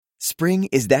Spring,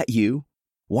 is that you?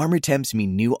 Warmer temps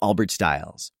mean new Allbirds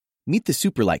styles. Meet the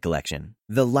Superlight Collection,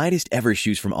 the lightest ever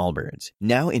shoes from Allbirds,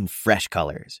 now in fresh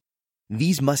colors.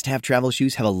 These must-have travel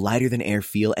shoes have a lighter-than-air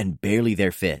feel and barely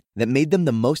their fit that made them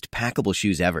the most packable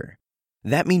shoes ever.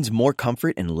 That means more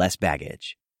comfort and less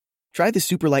baggage. Try the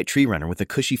Superlight Tree Runner with a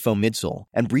cushy foam midsole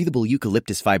and breathable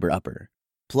eucalyptus fiber upper.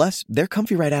 Plus, they're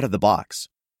comfy right out of the box.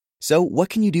 So, what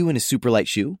can you do in a Superlight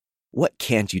shoe? What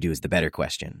can't you do is the better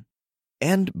question.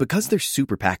 And because they're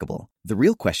super packable, the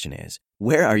real question is,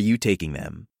 where are you taking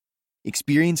them?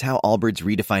 Experience how Allbirds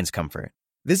redefines comfort.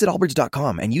 Visit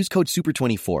allbirds.com and use code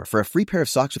SUPER24 for a free pair of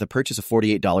socks with a purchase of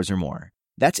 $48 or more.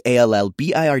 That's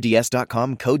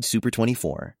ALLBIRDS.com, code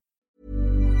SUPER24.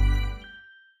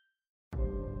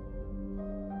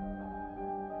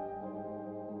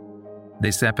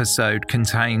 This episode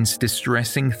contains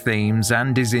distressing themes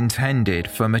and is intended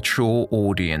for mature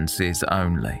audiences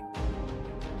only.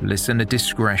 Listener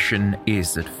discretion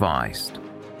is advised.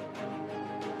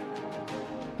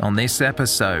 On this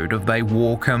episode of They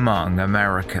Walk Among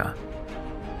America,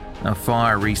 a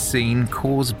fiery scene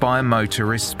caused by a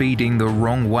motorist speeding the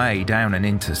wrong way down an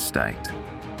interstate.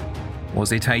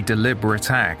 Was it a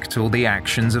deliberate act or the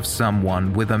actions of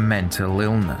someone with a mental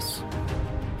illness?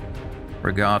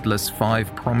 Regardless,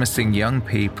 5 promising young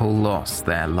people lost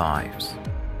their lives.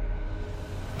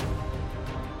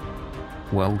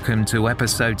 Welcome to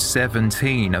episode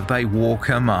 17 of They Walk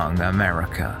Among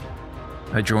America,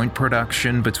 a joint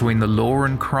production between the Law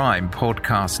and Crime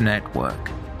Podcast Network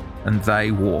and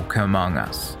They Walk Among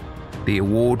Us, the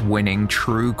award-winning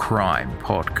true crime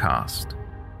podcast.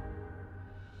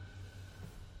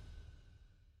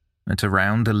 At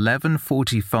around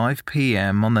 11:45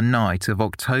 p.m. on the night of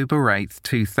October 8,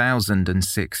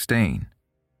 2016,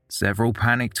 several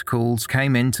panicked calls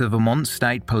came into Vermont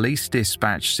State Police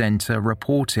Dispatch Center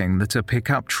reporting that a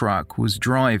pickup truck was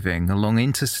driving along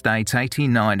Interstate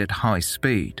 89 at high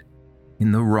speed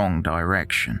in the wrong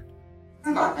direction.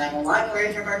 911,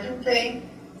 where's your emergency?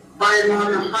 I'm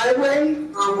on the highway.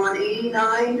 I'm on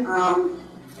 89,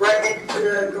 right next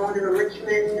to going to the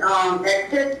Richmond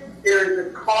exit. There's a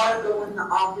car going the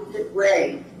opposite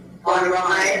way. On the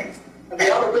right. Okay,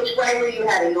 which way were you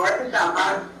heading, north or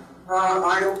south?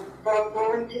 I'm from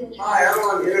Burlington. Hi, I'm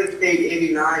on Interstate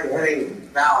 89 heading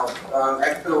south,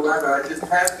 exit 11. I just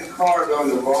passed the car going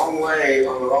the wrong way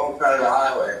on the wrong side of the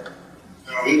highway.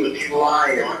 So he was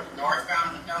flying.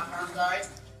 Northbound and southbound side?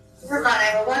 We're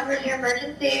fine. 911, where's your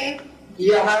emergency?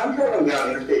 Yeah, hi, I'm traveling down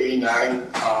Interstate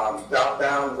 89,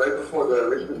 southbound, right before the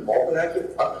Richmond Bolton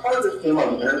exit. A car just came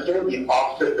on the interstate, the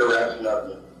opposite direction of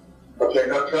me. A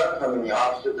pickup truck coming the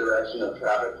opposite direction of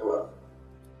traffic flow.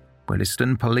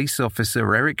 Williston police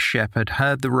officer Eric Shepard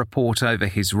heard the report over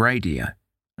his radio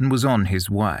and was on his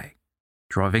way,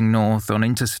 driving north on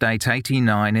Interstate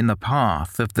 89 in the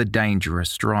path of the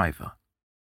dangerous driver.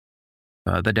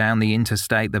 Further down the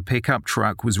interstate, the pickup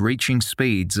truck was reaching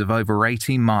speeds of over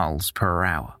 80 miles per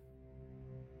hour.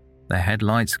 The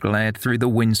headlights glared through the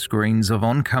windscreens of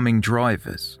oncoming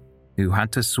drivers who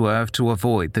had to swerve to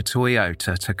avoid the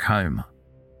Toyota Tacoma.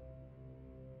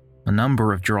 A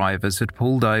number of drivers had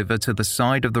pulled over to the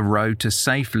side of the road to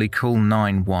safely call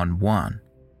 911,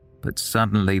 but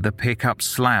suddenly the pickup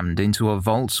slammed into a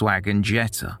Volkswagen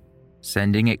Jetta,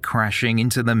 sending it crashing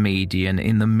into the median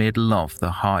in the middle of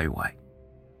the highway.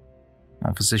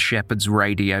 Officer Shepard's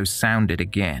radio sounded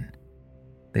again,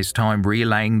 this time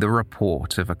relaying the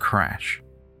report of a crash.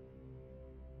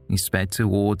 He sped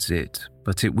towards it,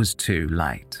 but it was too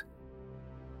late.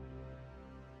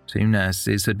 2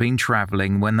 nurses had been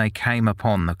traveling when they came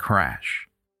upon the crash.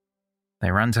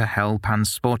 They ran to help and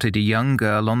spotted a young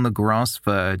girl on the grass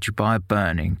verge by a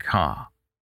burning car.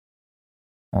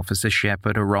 Officer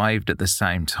Shepard arrived at the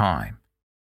same time.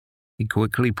 He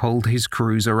quickly pulled his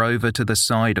cruiser over to the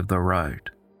side of the road.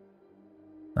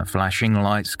 The flashing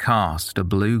lights cast a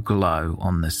blue glow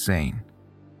on the scene.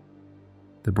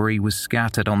 Debris was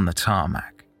scattered on the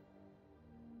tarmac.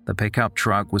 The pickup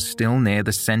truck was still near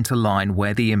the center line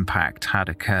where the impact had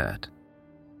occurred.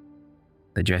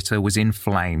 The Jetta was in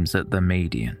flames at the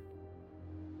median.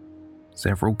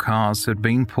 Several cars had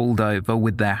been pulled over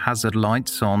with their hazard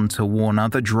lights on to warn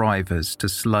other drivers to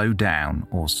slow down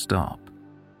or stop.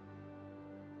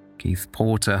 Keith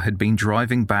Porter had been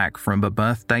driving back from a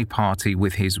birthday party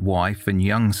with his wife and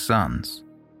young sons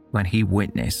when he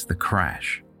witnessed the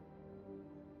crash.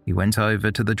 He went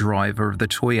over to the driver of the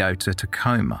Toyota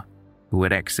Tacoma, who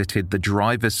had exited the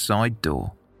driver's side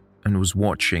door and was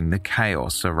watching the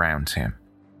chaos around him.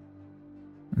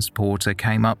 As Porter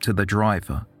came up to the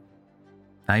driver,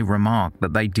 they remarked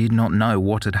that they did not know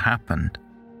what had happened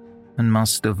and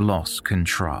must have lost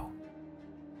control.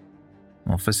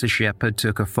 Officer Shepard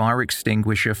took a fire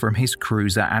extinguisher from his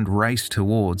cruiser and raced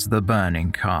towards the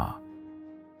burning car.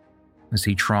 As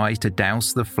he tried to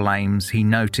douse the flames, he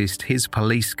noticed his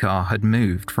police car had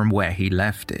moved from where he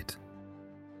left it.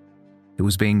 It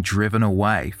was being driven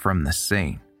away from the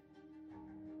scene.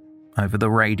 Over the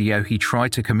radio, he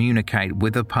tried to communicate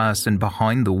with the person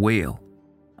behind the wheel,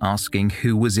 asking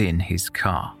who was in his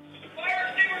car.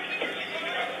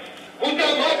 Who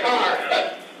got my car?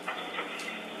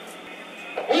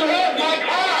 Who has my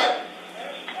car?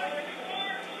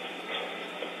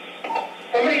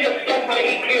 Somebody just stole my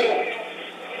EQ.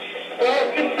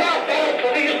 Well, it's not that.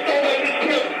 Somebody just stole my EQ.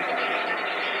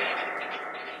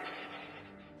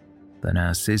 The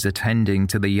nurses attending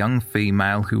to the young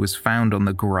female who was found on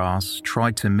the grass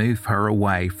tried to move her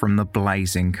away from the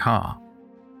blazing car,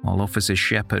 while Officer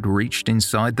Shepard reached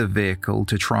inside the vehicle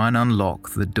to try and unlock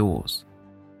the doors.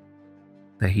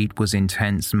 The heat was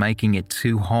intense, making it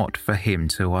too hot for him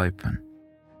to open.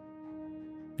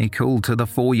 He called to the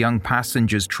 4 young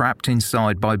passengers trapped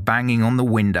inside by banging on the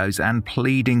windows and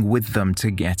pleading with them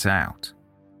to get out.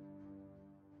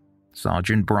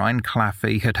 Sergeant Brian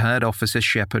Claffey had heard Officer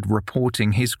Shepard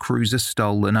reporting his cruiser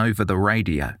stolen over the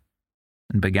radio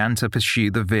and began to pursue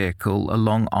the vehicle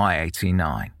along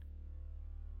I-89.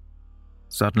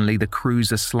 Suddenly, the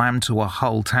cruiser slammed to a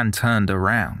halt and turned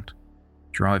around,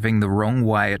 driving the wrong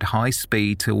way at high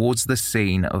speed towards the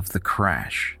scene of the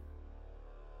crash.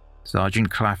 Sergeant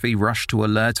Claffey rushed to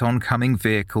alert oncoming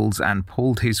vehicles and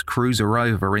pulled his cruiser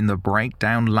over in the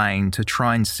breakdown lane to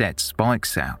try and set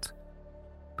spikes out.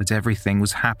 But everything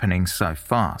was happening so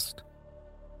fast,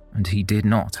 and he did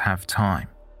not have time.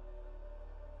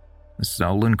 The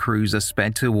stolen cruiser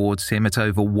sped towards him at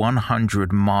over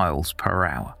 100 miles per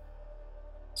hour.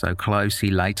 So close,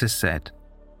 he later said,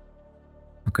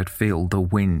 "I could feel the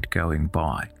wind going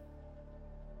by."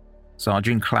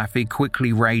 Sergeant Claffey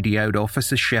quickly radioed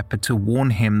Officer Shepard to warn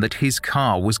him that his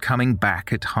car was coming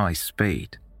back at high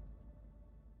speed.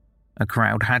 A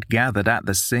crowd had gathered at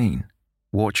the scene,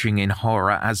 watching in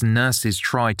horror as nurses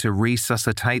tried to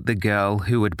resuscitate the girl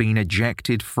who had been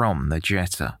ejected from the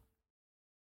Jetta.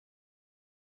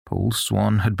 Paul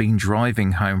Swan had been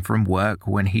driving home from work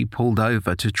when he pulled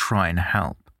over to try and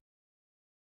help.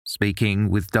 Speaking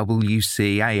with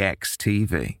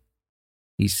WCAX-TV,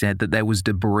 he said that there was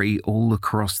debris all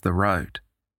across the road,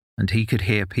 and he could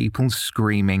hear people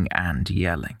screaming and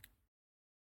yelling.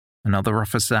 Another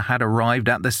officer had arrived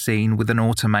at the scene with an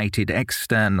automated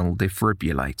external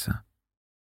defibrillator.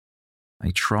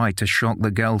 They tried to shock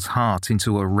the girl's heart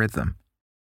into a rhythm,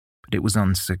 but it was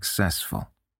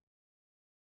unsuccessful.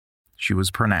 She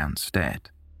was pronounced dead.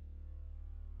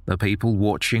 The people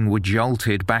watching were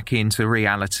jolted back into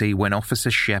reality when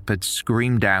Officer Shepard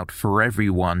screamed out for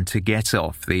everyone to get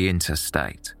off the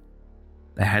interstate.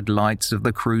 The headlights of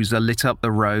the cruiser lit up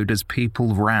the road as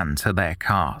people ran to their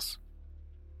cars.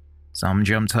 Some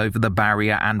jumped over the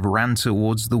barrier and ran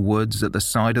towards the woods at the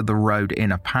side of the road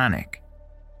in a panic.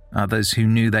 Others who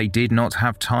knew they did not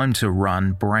have time to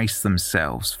run braced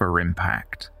themselves for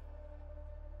impact.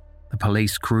 The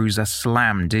police cruiser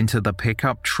slammed into the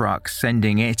pickup truck,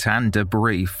 sending it and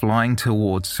debris flying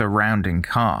towards surrounding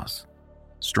cars,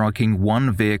 striking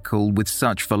one vehicle with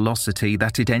such velocity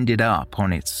that it ended up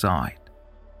on its side.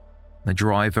 The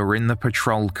driver in the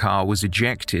patrol car was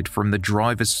ejected from the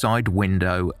driver's side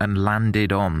window and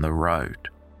landed on the road.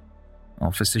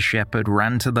 Officer Shepard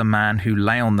ran to the man who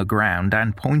lay on the ground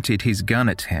and pointed his gun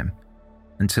at him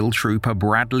until Trooper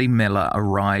Bradley Miller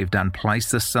arrived and placed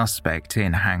the suspect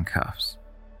in handcuffs.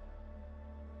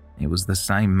 It was the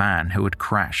same man who had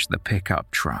crashed the pickup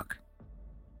truck.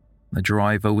 The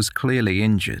driver was clearly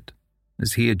injured,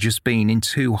 as he had just been in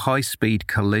 2 high-speed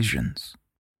collisions.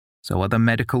 So other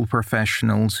medical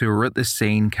professionals who were at the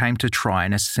scene came to try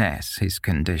and assess his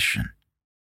condition.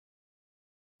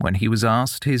 When he was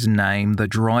asked his name, the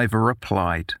driver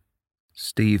replied,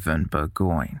 "Stephen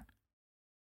Burgoyne."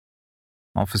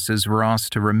 Officers were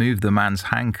asked to remove the man's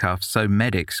handcuffs so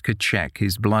medics could check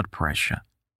his blood pressure.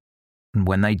 And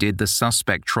when they did, the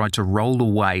suspect tried to roll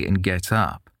away and get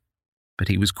up, but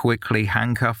he was quickly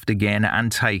handcuffed again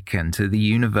and taken to the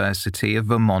University of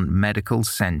Vermont Medical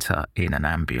Center in an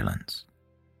ambulance.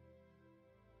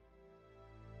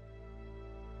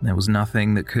 There was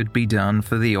nothing that could be done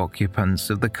for the occupants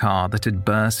of the car that had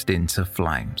burst into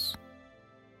flames.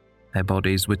 Their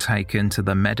bodies were taken to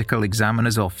the medical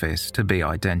examiner's office to be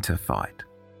identified.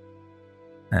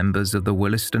 Members of the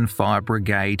Williston Fire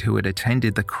Brigade who had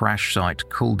attended the crash site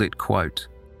called it, quote,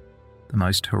 the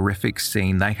most horrific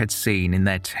scene they had seen in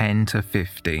their 10 to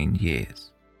 15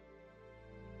 years.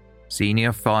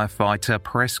 Senior firefighter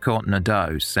Prescott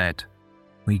Nadeau said,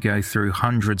 We go through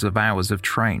hundreds of hours of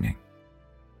training,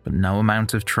 but no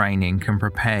amount of training can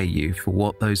prepare you for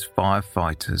what those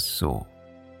firefighters saw.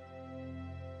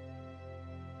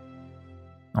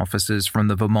 Officers from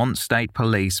the Vermont State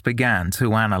Police began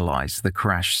to analyze the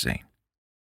crash scene.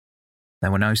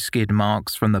 There were no skid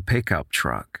marks from the pickup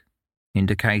truck,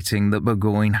 indicating that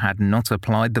Burgoyne had not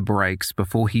applied the brakes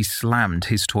before he slammed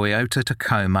his Toyota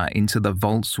Tacoma into the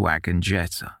Volkswagen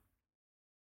Jetta.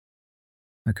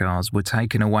 The cars were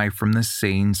taken away from the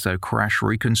scene so crash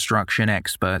reconstruction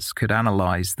experts could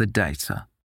analyze the data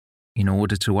in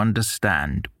order to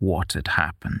understand what had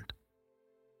happened.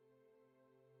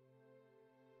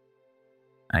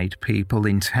 8 people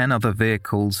in 10 other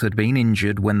vehicles had been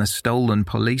injured when the stolen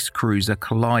police cruiser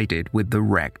collided with the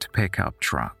wrecked pickup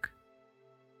truck.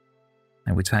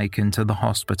 They were taken to the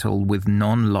hospital with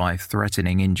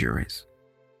non-life-threatening injuries.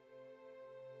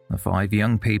 The 5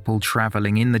 young people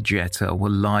travelling in the Jetta were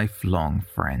lifelong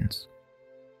friends.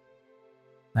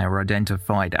 They were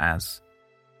identified as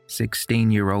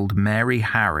 16-year-old Mary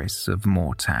Harris of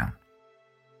Moortown,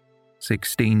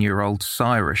 16-year-old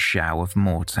Cyrus Shaw of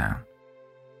Moortown,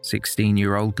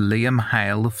 16-year-old Liam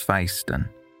Hale of Fayston,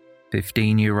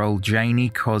 15-year-old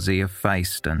Janie Cozzy of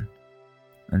Fayston,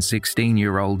 and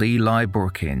 16-year-old Eli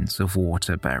Brookins of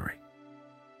Waterbury.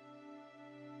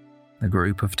 The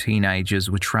group of teenagers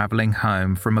were travelling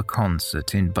home from a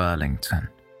concert in Burlington.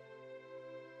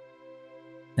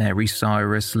 Mary,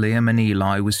 Cyrus, Liam and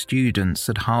Eli were students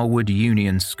at Harwood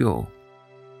Union School,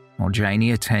 while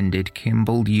Janie attended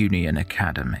Kimball Union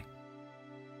Academy.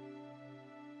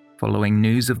 Following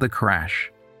news of the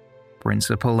crash,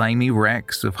 Principal Amy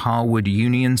Rex of Harwood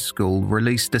Union School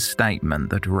released a statement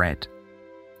that read,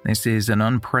 "This is an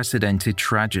unprecedented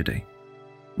tragedy.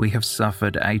 We have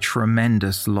suffered a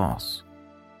tremendous loss.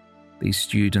 These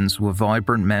students were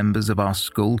vibrant members of our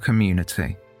school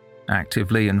community,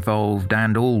 actively involved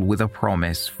and all with a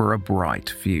promise for a bright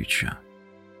future."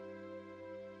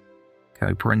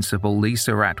 Co-Principal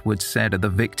Lisa Atwood said of the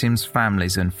victims'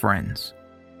 families and friends,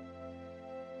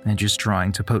 "They're just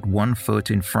trying to put one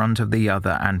foot in front of the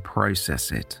other and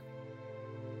process it.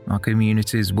 Our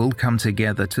communities will come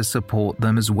together to support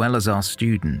them as well as our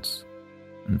students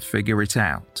and figure it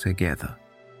out together."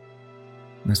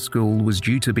 The school was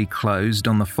due to be closed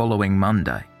on the following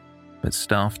Monday, but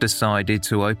staff decided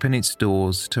to open its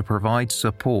doors to provide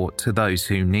support to those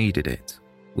who needed it,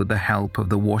 with the help of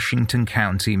the Washington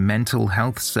County Mental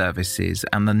Health Services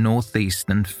and the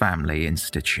Northeastern Family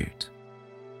Institute.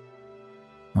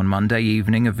 On Monday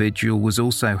evening, a vigil was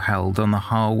also held on the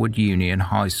Harwood Union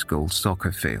High School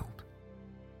soccer field.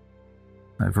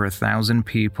 Over 1,000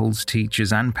 pupils,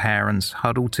 teachers and parents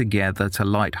huddled together to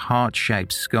light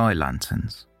heart-shaped sky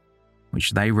lanterns,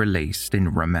 which they released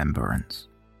in remembrance.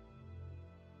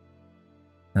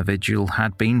 The vigil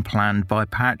had been planned by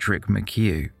Patrick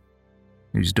McHugh,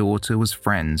 whose daughter was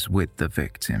friends with the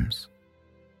victims.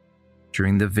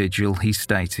 During the vigil, he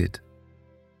stated,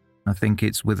 "I think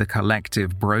it's with a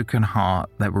collective broken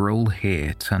heart that we're all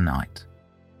here tonight."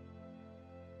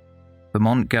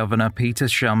 Vermont Governor Peter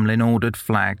Shumlin ordered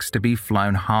flags to be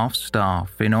flown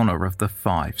half-staff in honor of the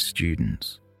 5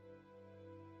 students.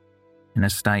 In a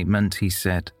statement, he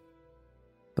said,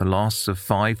 "The loss of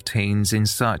 5 teens in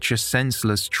such a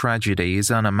senseless tragedy is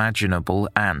unimaginable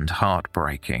and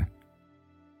heartbreaking.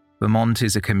 Vermont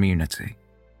is a community,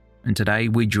 and today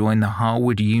we join the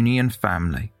Harwood Union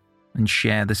family and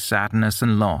share the sadness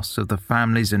and loss of the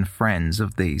families and friends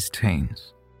of these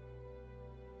teens.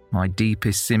 My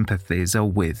deepest sympathies are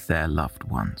with their loved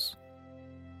ones."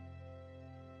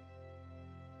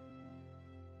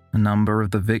 A number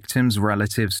of the victims'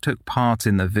 relatives took part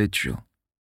in the vigil,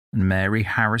 and Mary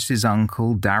Harris's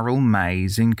uncle, Darrell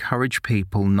Mays, encouraged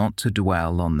people not to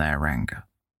dwell on their anger.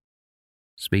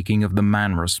 Speaking of the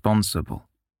man responsible,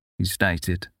 he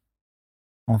stated,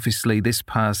 "Obviously, this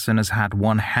person has had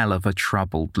one hell of a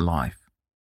troubled life.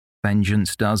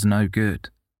 Vengeance does no good.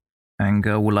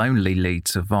 Anger will only lead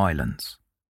to violence.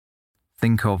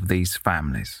 Think of these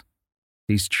families,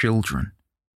 these children,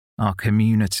 our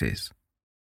communities,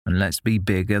 and let's be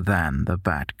bigger than the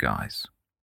bad guys."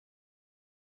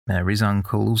 Mary's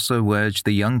uncle also urged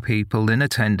the young people in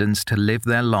attendance to live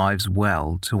their lives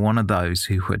well to honour those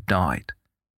who had died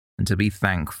and to be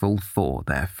thankful for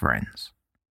their friends.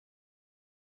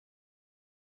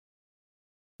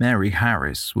 Mary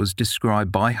Harris was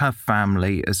described by her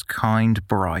family as kind,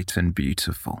 bright, and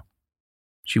beautiful.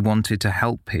 She wanted to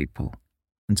help people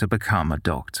and to become a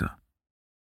doctor.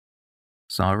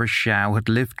 Cyrus Shaw had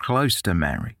lived close to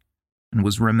Mary and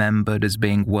was remembered as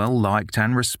being well-liked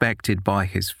and respected by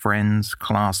his friends,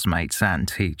 classmates, and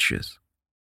teachers.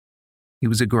 He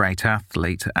was a great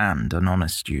athlete and an honor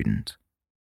student.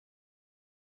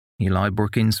 Eli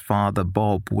Brookins' father,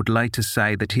 Bob, would later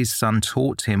say that his son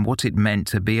taught him what it meant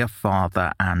to be a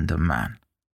father and a man.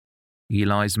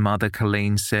 Eli's mother,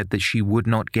 Colleen, said that she would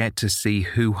not get to see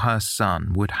who her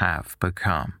son would have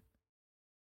become.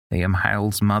 Liam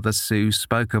Hale's mother, Sue,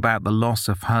 spoke about the loss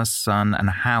of her son and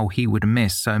how he would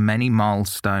miss so many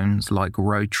milestones like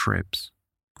road trips,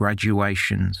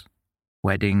 graduations,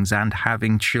 weddings, and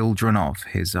having children of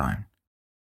his own.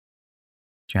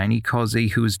 Janie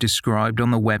Cozzi, who was described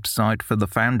on the website for the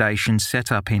foundation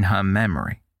set up in her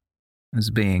memory as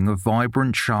being a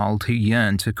vibrant child who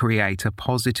yearned to create a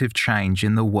positive change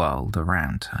in the world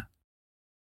around her.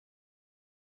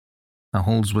 The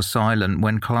halls were silent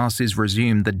when classes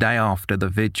resumed the day after the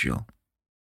vigil,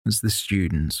 as the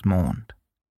students mourned.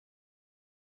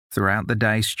 Throughout the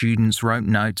day, students wrote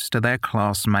notes to their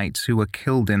classmates who were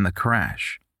killed in the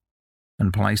crash,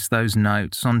 and placed those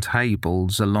notes on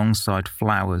tables alongside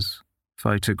flowers,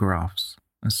 photographs,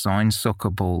 a signed soccer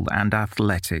ball, and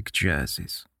athletic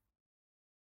jerseys.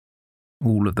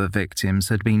 All of the victims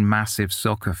had been massive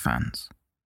soccer fans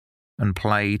and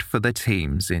played for the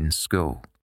teams in school.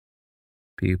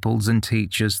 Pupils and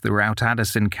teachers throughout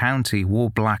Addison County wore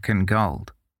black and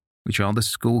gold, which are the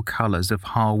school colors of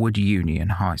Harwood Union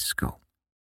High School.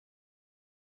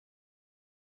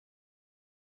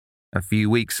 A few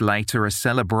weeks later, a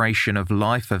celebration of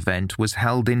life event was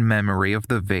held in memory of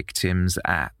the victims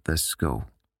at the school.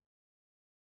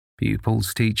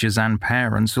 Pupils, teachers, and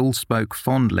parents all spoke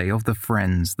fondly of the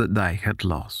friends that they had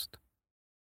lost.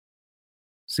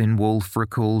 Sin Wolf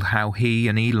recalled how he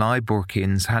and Eli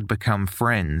Brookins had become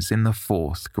friends in the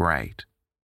 4th grade.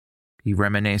 He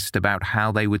reminisced about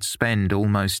how they would spend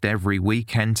almost every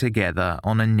weekend together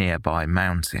on a nearby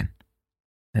mountain.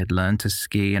 They'd learned to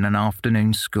ski in an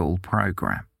afternoon school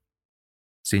program.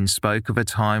 Sin spoke of a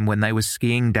time when they were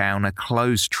skiing down a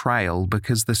closed trail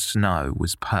because the snow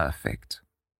was perfect.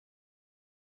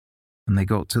 When they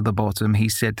got to the bottom, he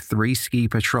said 3 ski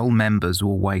patrol members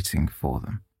were waiting for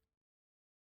them.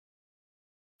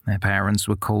 Their parents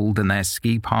were called and their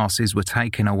ski passes were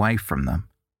taken away from them.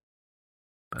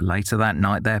 But later that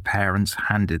night, their parents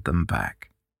handed them back.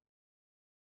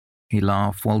 He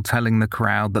laughed while telling the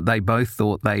crowd that they both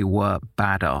thought they were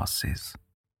badasses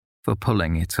for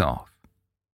pulling it off.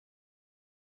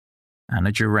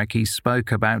 Anna Jarecki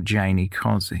spoke about Janie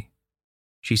Cozzi.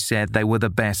 She said they were the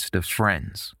best of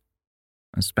friends,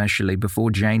 especially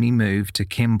before Janie moved to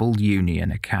Kimball Union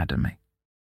Academy.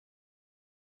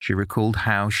 She recalled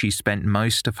how she spent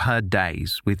most of her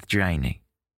days with Janie.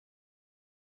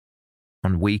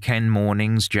 On weekend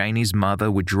mornings, Janie's mother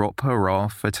would drop her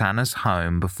off at Anna's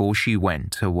home before she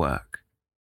went to work.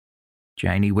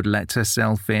 Janie would let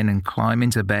herself in and climb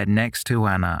into bed next to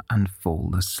Anna and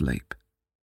fall asleep.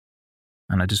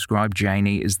 Anna described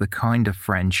Janie as the kind of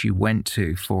friend she went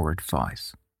to for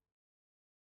advice.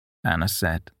 Anna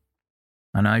said,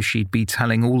 "I know she'd be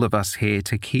telling all of us here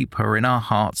to keep her in our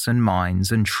hearts and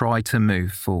minds and try to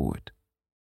move forward.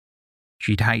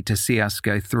 She'd hate to see us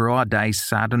go through our days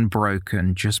sad and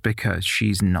broken just because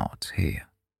she's not here."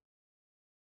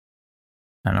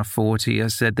 Anna Fortier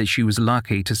said that she was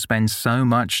lucky to spend so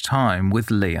much time with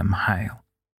Liam Hale.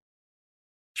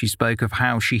 She spoke of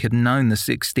how she had known the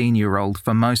 16-year-old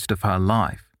for most of her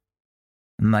life,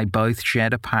 and they both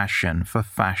shared a passion for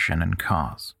fashion and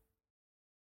cars.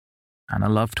 Anna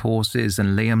loved horses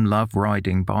and Liam loved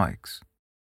riding bikes.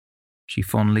 She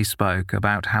fondly spoke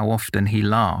about how often he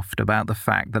laughed about the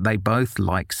fact that they both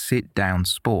like sit-down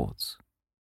sports,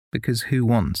 because who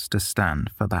wants to stand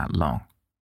for that long?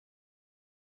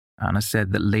 Anna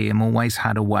said that Liam always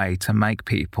had a way to make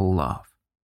people laugh.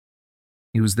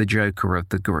 He was the joker of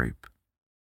the group,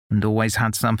 and always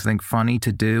had something funny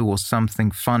to do or something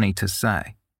funny to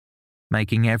say,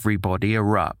 making everybody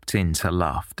erupt into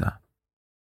laughter.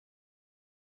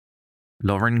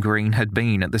 Lauren Green had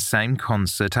been at the same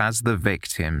concert as the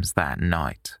victims that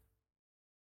night.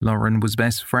 Lauren was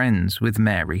best friends with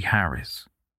Mary Harris.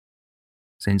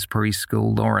 Since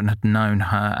preschool, Lauren had known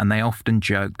her and they often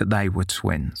joked that they were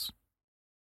twins.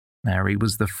 Mary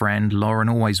was the friend Lauren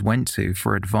always went to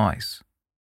for advice,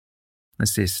 the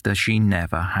sister she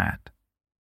never had.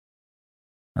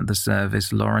 At the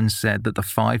service, Lauren said that the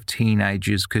 5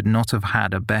 teenagers could not have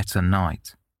had a better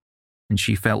night, and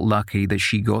she felt lucky that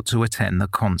she got to attend the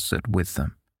concert with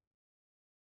them.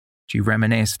 She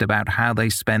reminisced about how they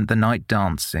spent the night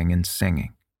dancing and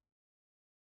singing.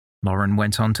 Lauren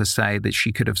went on to say that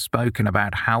she could have spoken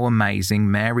about how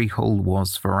amazing Mary Hall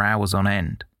was for hours on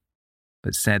end,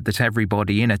 but said that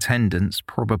everybody in attendance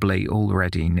probably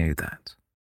already knew that.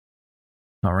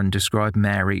 Lauren described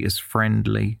Mary as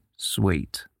friendly,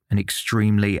 sweet, and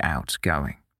extremely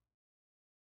outgoing.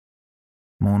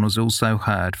 Mourners also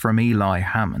heard from Eli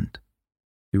Hammond,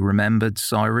 who remembered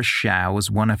Cyrus Shaw as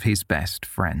one of his best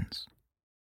friends.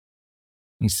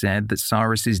 He said that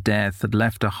Cyrus's death had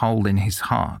left a hole in his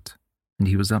heart, and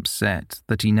he was upset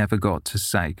that he never got to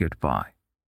say goodbye.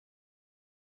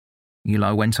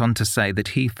 Eli went on to say that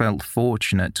he felt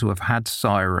fortunate to have had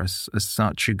Cyrus as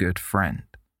such a good friend.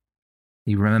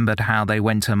 He remembered how they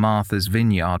went to Martha's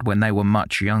Vineyard when they were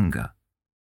much younger,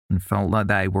 and felt like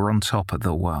they were on top of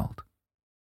the world.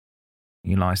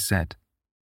 Eli said,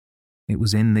 "It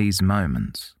was in these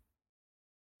moments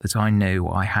that I knew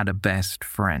I had a best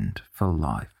friend for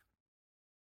life."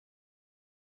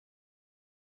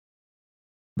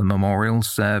 The memorial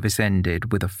service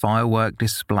ended with a firework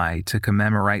display to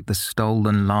commemorate the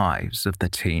stolen lives of the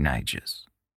teenagers.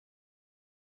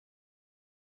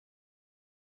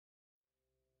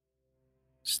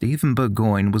 Stephen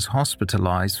Burgoyne was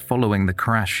hospitalized following the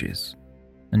crashes,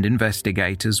 and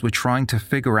investigators were trying to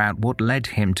figure out what led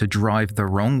him to drive the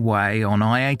wrong way on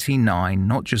I-89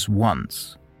 not just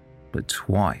once, but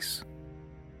twice.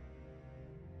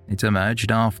 It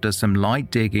emerged after some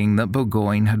light digging that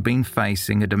Burgoyne had been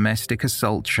facing a domestic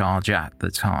assault charge at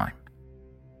the time.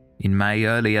 In May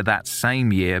earlier that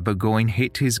same year, Burgoyne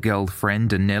hit his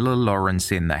girlfriend Anila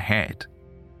Lawrence in the head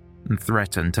and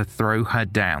threatened to throw her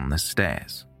down the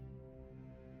stairs.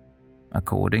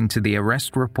 According to the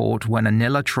arrest report, when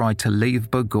Anila tried to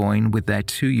leave Burgoyne with their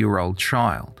 2-year-old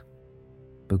child,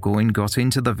 Burgoyne got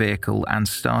into the vehicle and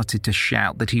started to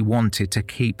shout that he wanted to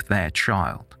keep their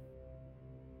child.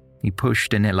 He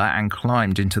pushed Anila and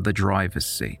climbed into the driver's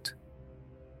seat.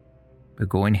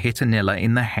 Burgoyne hit Anila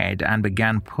in the head and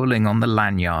began pulling on the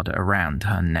lanyard around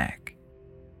her neck.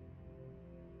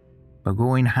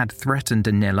 Burgoyne had threatened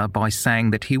Anila by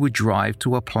saying that he would drive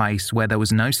to a place where there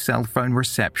was no cell phone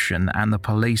reception and the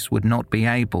police would not be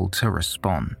able to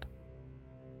respond.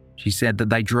 She said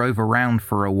that they drove around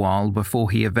for a while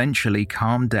before he eventually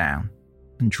calmed down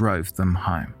and drove them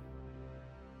home.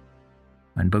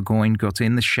 When Burgoyne got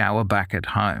in the shower back at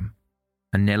home,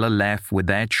 Anila left with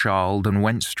their child and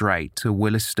went straight to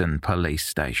Williston Police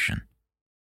Station.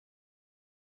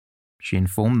 She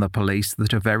informed the police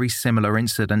that a very similar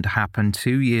incident happened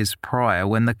 2 years prior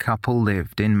when the couple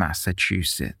lived in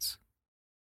Massachusetts.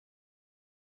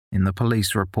 In the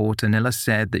police report, Anila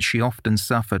said that she often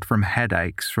suffered from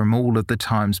headaches from all of the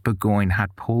times Burgoyne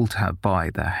had pulled her by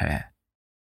the hair.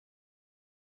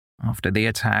 After the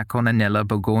attack on Anila,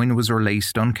 Burgoyne was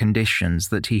released on conditions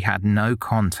that he had no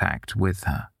contact with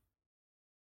her.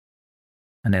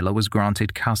 Anila was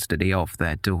granted custody of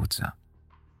their daughter.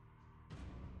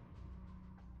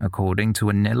 According to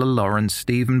Anila Lawrence,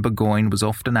 Stephen Burgoyne was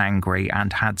often angry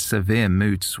and had severe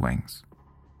mood swings.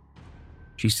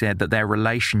 She said that their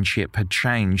relationship had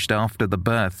changed after the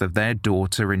birth of their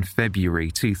daughter in February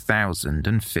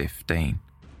 2015.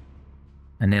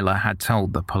 Anila had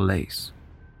told the police,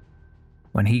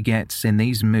 "When he gets in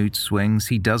these mood swings,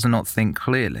 he does not think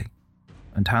clearly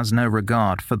and has no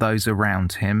regard for those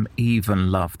around him,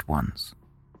 even loved ones.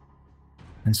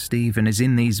 When Stephen is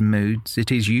in these moods,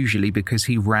 it is usually because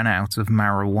he ran out of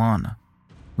marijuana,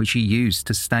 which he used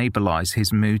to stabilize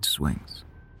his mood swings.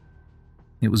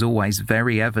 It was always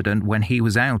very evident when he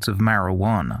was out of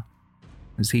marijuana,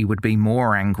 as he would be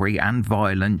more angry and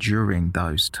violent during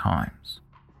those times."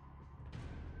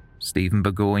 Stephen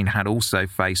Burgoyne had also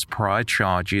faced prior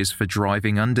charges for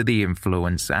driving under the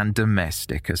influence and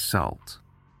domestic assault.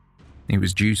 He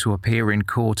was due to appear in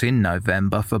court in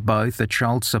November for both a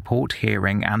child support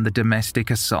hearing and the domestic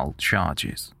assault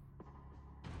charges.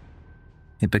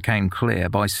 It became clear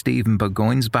by Stephen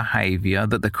Burgoyne's behaviour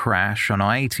that the crash on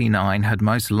I-89 had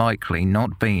most likely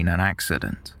not been an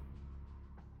accident.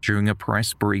 During a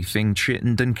press briefing,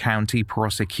 Chittenden County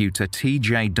Prosecutor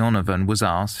T.J. Donovan was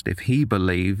asked if he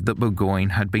believed that Burgoyne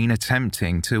had been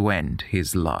attempting to end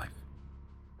his life.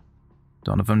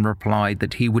 Donovan replied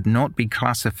that he would not be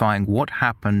classifying what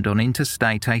happened on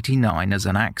Interstate 89 as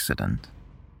an accident,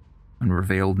 and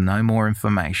revealed no more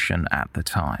information at the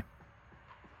time.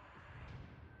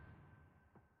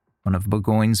 One of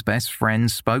Burgoyne's best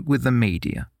friends spoke with the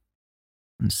media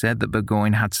and said that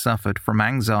Burgoyne had suffered from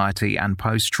anxiety and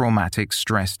post-traumatic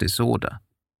stress disorder,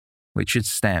 which had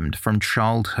stemmed from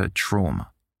childhood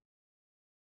trauma.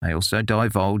 They also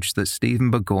divulged that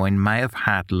Stephen Burgoyne may have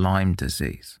had Lyme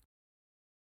disease.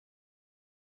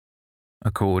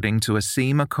 According to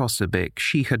Asima Kosovic,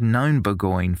 she had known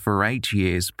Burgoyne for 8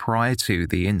 years prior to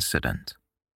the incident,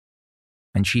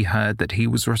 and she heard that he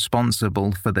was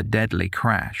responsible for the deadly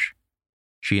crash.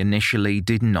 She initially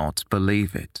did not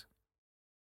believe it.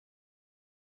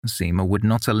 Seema would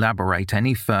not elaborate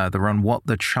any further on what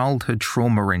the childhood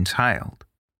trauma entailed,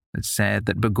 but said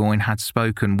that Burgoyne had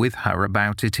spoken with her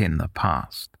about it in the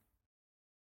past.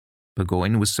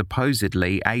 Burgoyne was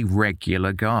supposedly a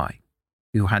regular guy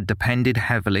who had depended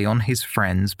heavily on his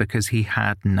friends because he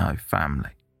had no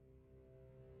family.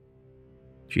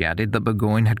 She added that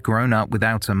Burgoyne had grown up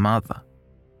without a mother,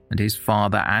 and his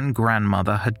father and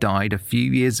grandmother had died a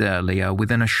few years earlier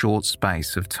within a short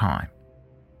space of time.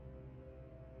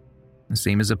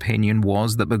 Seema's opinion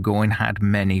was that Burgoyne had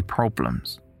many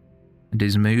problems, and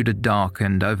his mood had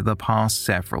darkened over the past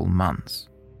several months.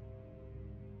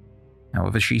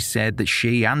 However, she said that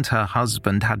she and her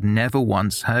husband had never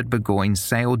once heard Burgoyne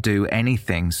say or do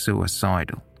anything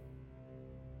suicidal.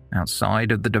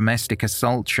 Outside of the domestic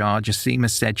assault charge, Seema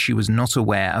said she was not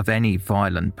aware of any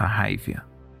violent behaviour.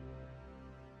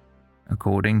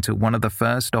 According to one of the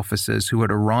first officers who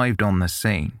had arrived on the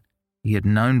scene, he had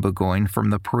known Burgoyne from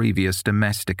the previous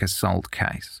domestic assault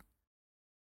case.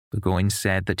 Burgoyne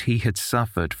said that he had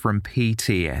suffered from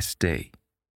PTSD.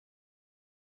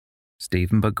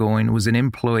 Stephen Burgoyne was an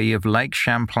employee of Lake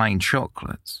Champlain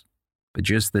Chocolates, but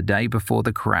just the day before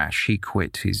the crash, he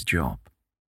quit his job.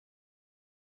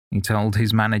 He told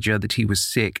his manager that he was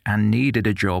sick and needed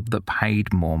a job that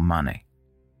paid more money.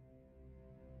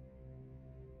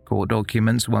 Court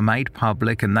documents were made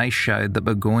public and they showed that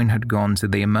Burgoyne had gone to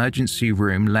the emergency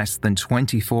room less than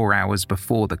 24 hours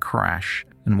before the crash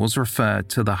and was referred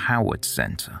to the Howard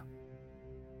Center.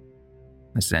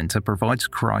 The center provides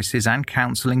crisis and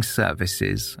counseling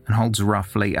services and holds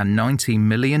roughly a $90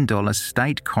 million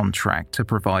state contract to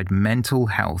provide mental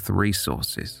health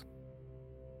resources.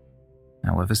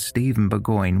 However, Stephen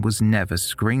Burgoyne was never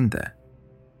screened there.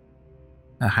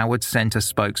 A Howard Center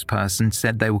spokesperson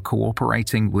said they were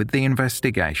cooperating with the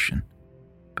investigation,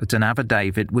 but an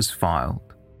affidavit was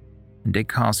filed, and it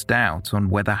cast doubt on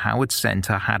whether Howard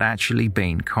Center had actually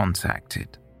been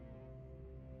contacted.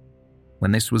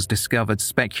 When this was discovered,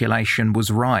 speculation was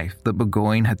rife that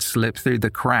Burgoyne had slipped through the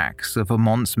cracks of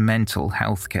Vermont's mental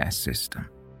health care system.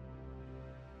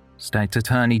 State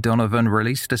Attorney Donovan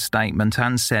released a statement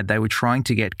and said they were trying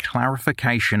to get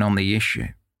clarification on the issue,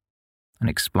 and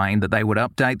explained that they would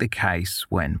update the case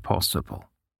when possible.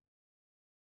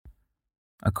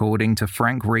 According to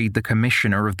Frank Reed, the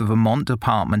Commissioner of the Vermont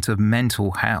Department of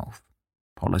Mental Health,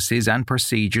 policies and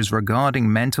procedures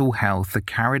regarding mental health are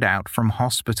carried out from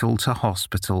hospital to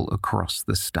hospital across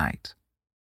the state.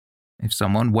 If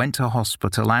someone went to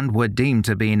hospital and were deemed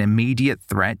to be an immediate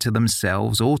threat to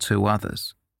themselves or to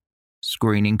others,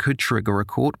 screening could trigger a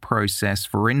court process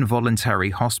for involuntary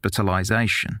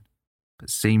hospitalization, but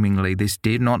seemingly this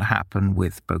did not happen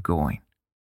with Burgoyne.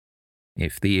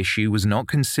 If the issue was not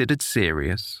considered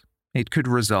serious, it could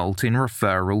result in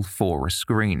referral for a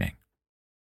screening.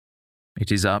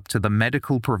 It is up to the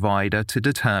medical provider to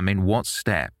determine what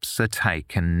steps are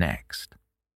taken next.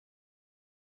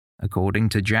 According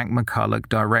to Jack McCulloch,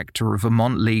 director of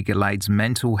Vermont Legal Aid's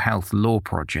Mental Health Law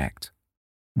Project,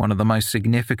 one of the most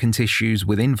significant issues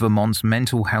within Vermont's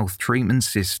mental health treatment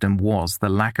system was the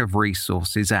lack of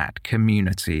resources at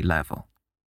community level.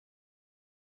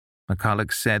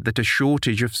 McCulloch said that a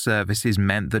shortage of services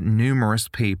meant that numerous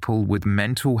people with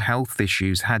mental health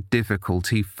issues had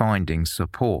difficulty finding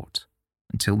support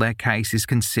until their case is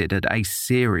considered a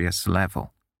serious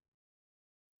level.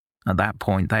 At that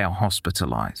point, they are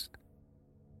hospitalized.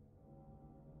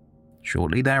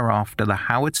 Shortly thereafter, the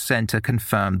Howard Center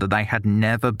confirmed that they had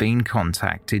never been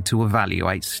contacted to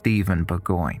evaluate Stephen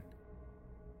Burgoyne.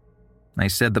 They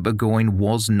said that Burgoyne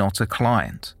was not a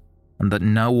client and that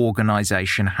no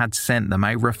organization had sent them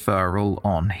a referral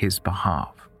on his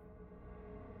behalf.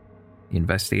 The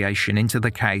investigation into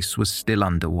the case was still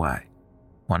underway.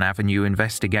 One avenue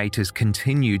investigators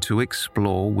continued to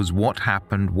explore was what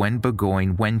happened when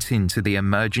Burgoyne went into the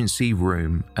emergency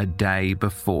room a day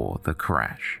before the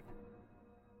crash.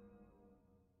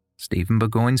 Stephen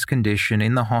Burgoyne's condition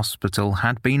in the hospital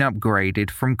had been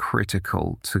upgraded from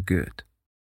critical to good.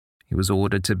 He was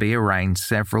ordered to be arraigned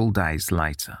several days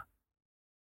later.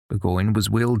 Burgoyne was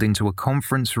wheeled into a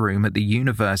conference room at the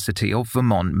University of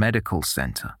Vermont Medical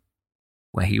Center,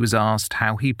 where he was asked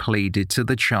how he pleaded to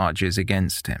the charges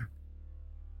against him.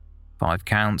 5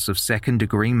 counts of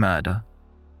second-degree murder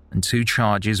and 2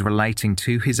 charges relating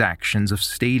to his actions of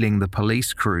stealing the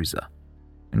police cruiser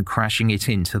and crashing it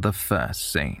into the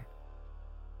first scene.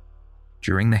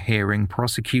 During the hearing,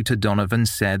 Prosecutor Donovan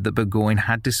said that Burgoyne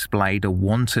had displayed a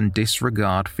wanton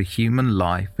disregard for human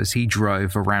life as he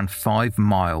drove around 5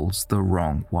 miles the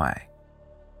wrong way.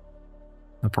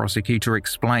 The prosecutor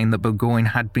explained that Burgoyne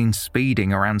had been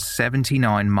speeding around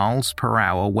 79 miles per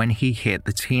hour when he hit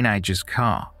the teenager's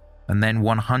car, and then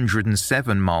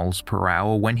 107 miles per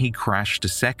hour when he crashed a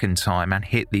second time and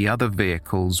hit the other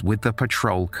vehicles with the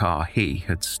patrol car he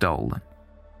had stolen.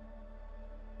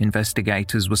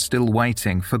 Investigators were still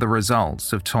waiting for the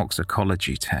results of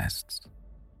toxicology tests.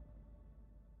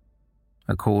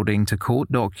 According to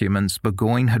court documents,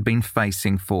 Burgoyne had been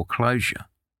facing foreclosure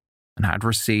and had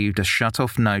received a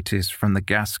shut-off notice from the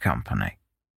gas company,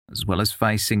 as well as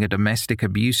facing a domestic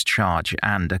abuse charge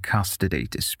and a custody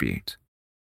dispute.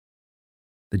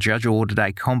 The judge ordered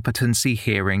a competency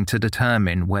hearing to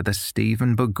determine whether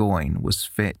Stephen Burgoyne was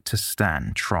fit to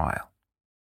stand trial.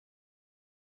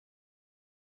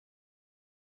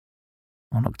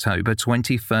 On October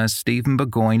 21st, Stephen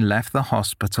Burgoyne left the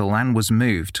hospital and was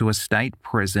moved to a state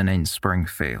prison in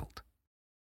Springfield.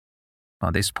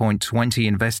 By this point, 20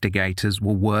 investigators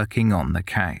were working on the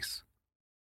case.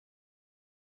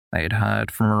 They had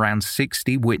heard from around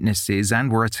 60 witnesses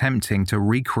and were attempting to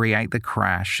recreate the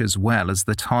crash as well as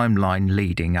the timeline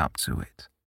leading up to it.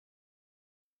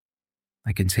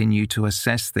 They continued to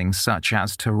assess things such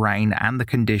as terrain and the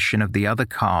condition of the other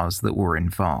cars that were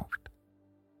involved.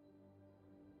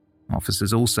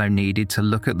 Officers also needed to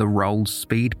look at the role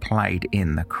speed played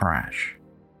in the crash.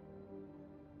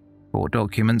 Court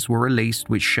documents were released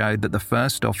which showed that the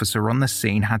first officer on the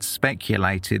scene had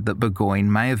speculated that Burgoyne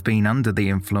may have been under the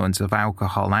influence of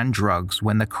alcohol and drugs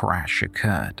when the crash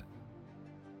occurred.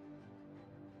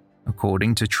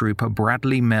 According to Trooper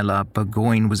Bradley Miller,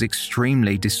 Burgoyne was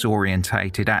extremely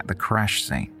disorientated at the crash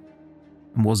scene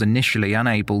and was initially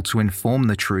unable to inform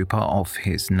the trooper of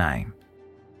his name.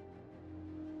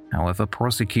 However,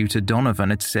 Prosecutor Donovan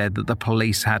had said that the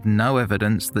police had no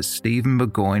evidence that Stephen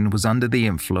Burgoyne was under the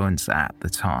influence at the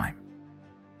time.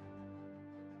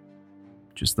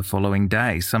 Just the following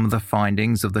day, some of the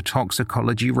findings of the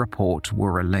toxicology report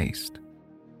were released.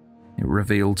 It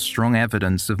revealed strong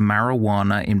evidence of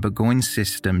marijuana in Burgoyne's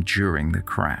system during the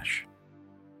crash.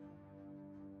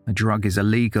 The drug is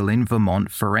illegal in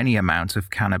Vermont for any amount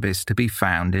of cannabis to be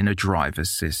found in a driver's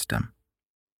system.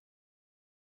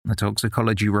 The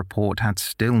toxicology report had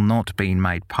still not been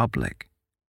made public,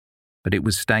 but it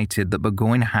was stated that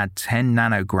Burgoyne had 10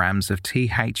 nanograms of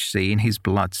THC in his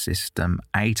blood system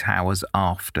 8 hours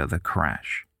after the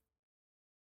crash.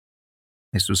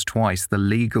 This was twice the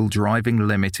legal driving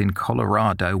limit in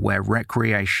Colorado, where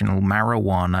recreational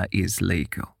marijuana is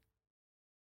legal.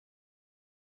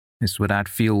 This would add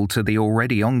fuel to the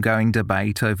already ongoing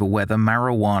debate over whether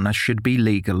marijuana should be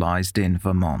legalized in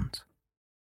Vermont.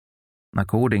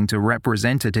 According to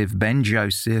Representative Ben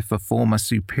Joseph, a former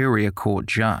Superior Court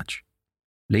judge,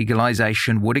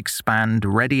 legalization would expand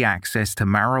ready access to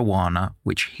marijuana,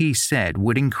 which he said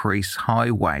would increase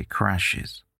highway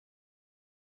crashes.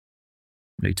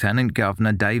 Lieutenant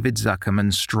Governor David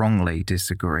Zuckerman strongly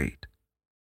disagreed.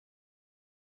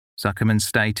 Zuckerman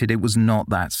stated it was not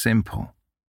that simple.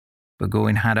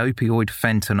 Burgoyne had opioid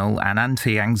fentanyl and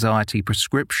anti-anxiety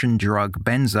prescription drug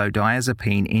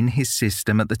benzodiazepine in his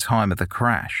system at the time of the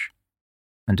crash,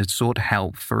 and had sought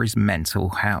help for his mental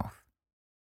health.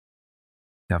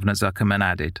 Governor Zuckerman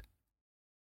added,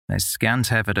 "There's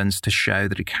scant evidence to show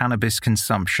that cannabis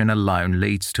consumption alone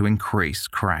leads to increased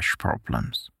crash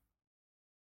problems."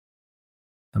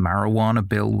 The marijuana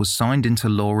bill was signed into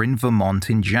law in Vermont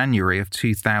in January of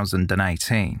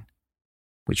 2018.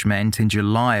 Which meant in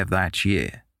July of that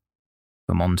year,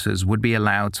 Vermonters would be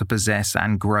allowed to possess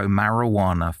and grow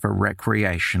marijuana for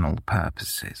recreational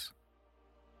purposes.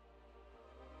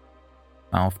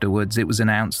 Afterwards, it was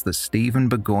announced that Stephen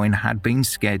Burgoyne had been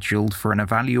scheduled for an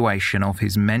evaluation of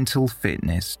his mental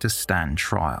fitness to stand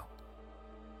trial.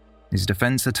 His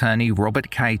defense attorney, Robert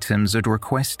Catums, had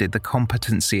requested the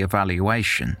competency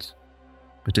evaluations,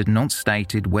 but had not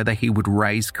stated whether he would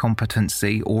raise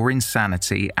competency or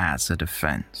insanity as a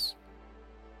defense.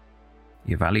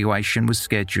 The evaluation was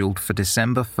scheduled for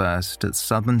December 1st at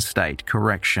Southern State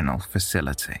Correctional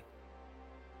Facility.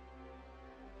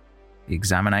 The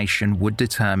examination would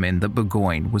determine that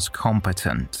Burgoyne was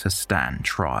competent to stand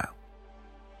trial.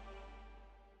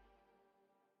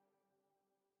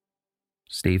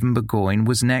 Stephen Burgoyne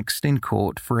was next in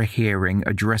court for a hearing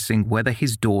addressing whether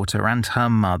his daughter and her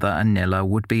mother, Anila,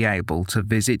 would be able to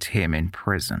visit him in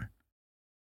prison.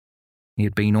 He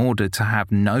had been ordered to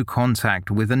have no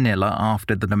contact with Anila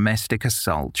after the domestic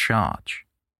assault charge.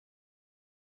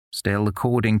 Still,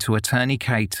 according to Attorney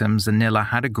Catums, Anila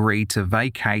had agreed to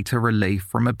vacate a relief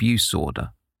from abuse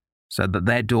order so that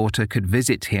their daughter could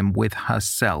visit him with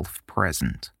herself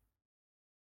present.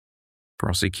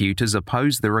 Prosecutors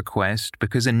opposed the request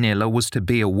because Anila was to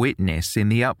be a witness in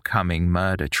the upcoming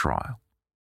murder trial.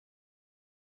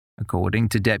 According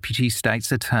to Deputy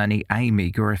State's Attorney Amy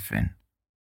Griffin,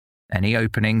 any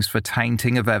openings for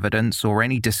tainting of evidence or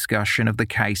any discussion of the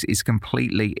case is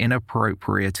completely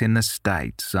inappropriate in the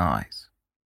state's eyes.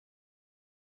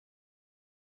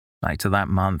 Later that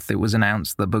month, it was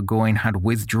announced that Burgoyne had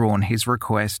withdrawn his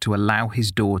request to allow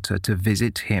his daughter to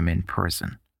visit him in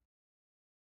prison.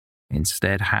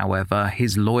 Instead, however,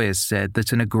 his lawyers said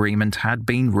that an agreement had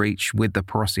been reached with the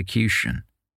prosecution,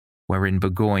 wherein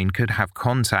Burgoyne could have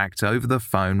contact over the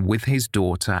phone with his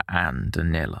daughter and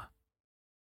Anila.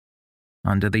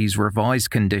 Under these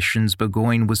revised conditions,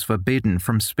 Burgoyne was forbidden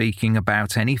from speaking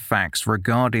about any facts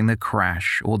regarding the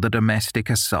crash or the domestic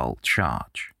assault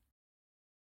charge.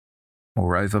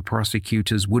 Moreover,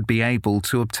 prosecutors would be able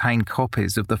to obtain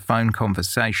copies of the phone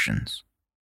conversations,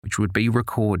 which would be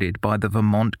recorded by the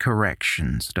Vermont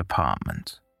Corrections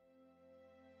Department.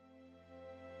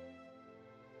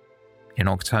 In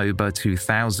October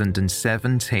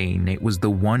 2017, it was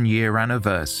the one-year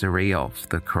anniversary of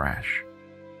the crash.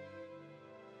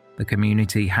 The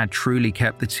community had truly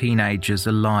kept the teenagers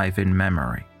alive in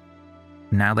memory.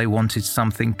 Now they wanted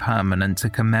something permanent to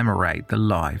commemorate the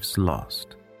lives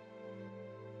lost.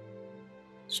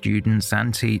 Students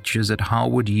and teachers at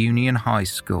Harwood Union High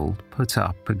School put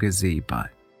up a gazebo.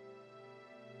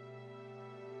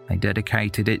 They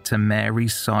dedicated it to Mary,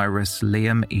 Cyrus,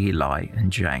 Liam, Eli,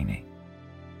 and Janie.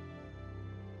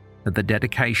 At the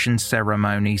dedication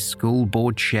ceremony, school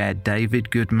board chair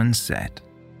David Goodman said,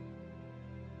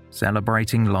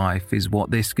 "Celebrating life is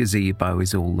what this gazebo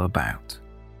is all about.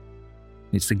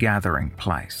 It's a gathering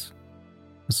place,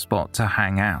 a spot to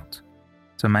hang out,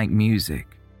 to make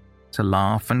music, to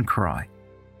laugh and cry,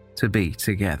 to be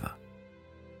together.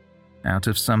 Out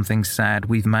of something sad,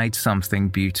 we've made something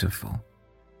beautiful.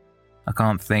 I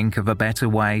can't think of a better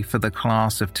way for the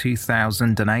class of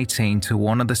 2018 to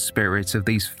honor the spirit of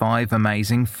these 5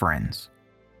 amazing friends,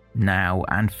 now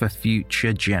and for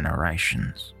future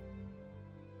generations."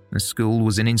 The school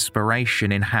was an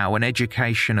inspiration in how an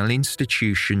educational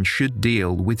institution should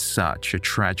deal with such a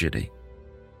tragedy.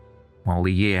 While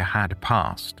the year had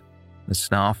passed, the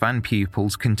staff and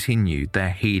pupils continued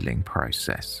their healing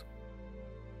process.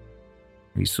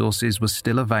 Resources were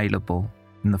still available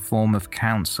in the form of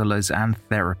counselors and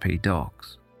therapy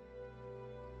dogs.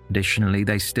 Additionally,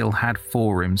 they still had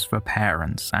forums for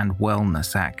parents and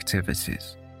wellness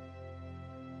activities.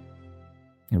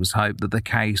 It was hoped that the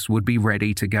case would be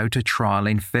ready to go to trial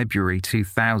in February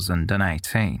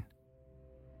 2018.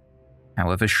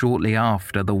 However, shortly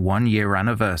after the one-year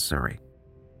anniversary,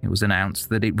 it was announced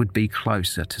that it would be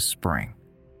closer to spring.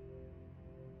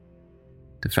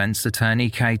 Defense attorney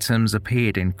Catums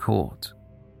appeared in court.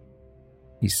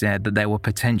 He said that there were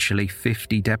potentially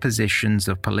 50 depositions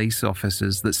of police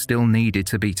officers that still needed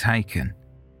to be taken,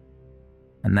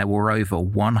 and there were over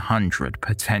 100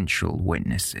 potential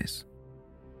witnesses.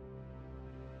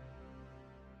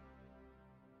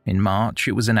 In March,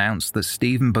 it was announced that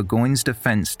Stephen Burgoyne's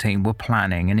defense team were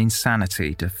planning an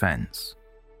insanity defense.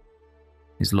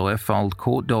 His lawyer filed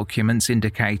court documents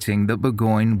indicating that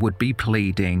Burgoyne would be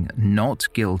pleading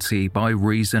not guilty by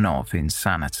reason of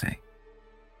insanity.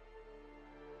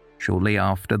 Shortly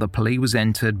after the plea was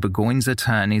entered, Burgoyne's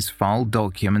attorneys filed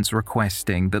documents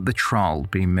requesting that the trial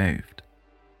be moved.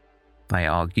 They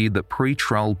argued that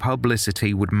pre-trial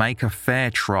publicity would make a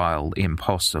fair trial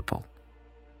impossible.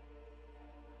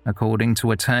 According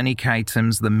to attorney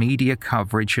Catums, the media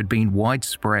coverage had been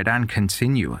widespread and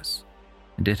continuous,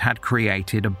 and it had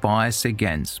created a bias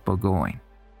against Burgoyne.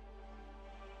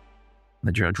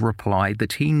 The judge replied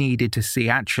that he needed to see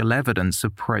actual evidence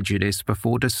of prejudice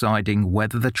before deciding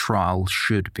whether the trial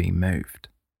should be moved.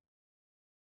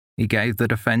 He gave the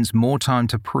defense more time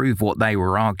to prove what they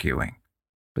were arguing,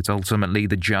 but ultimately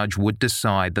the judge would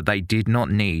decide that they did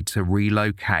not need to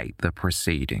relocate the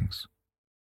proceedings.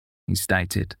 He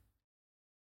stated,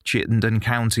 "Chittenden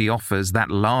County offers that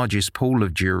largest pool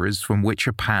of jurors from which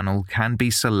a panel can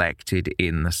be selected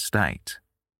in the state.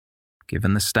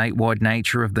 Given the statewide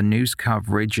nature of the news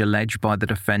coverage alleged by the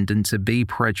defendant to be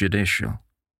prejudicial,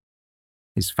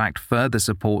 this fact further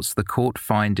supports the court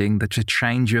finding that a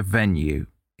change of venue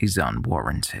is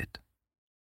unwarranted."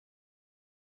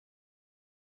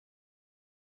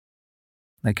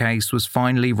 The case was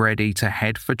finally ready to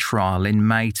head for trial in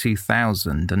May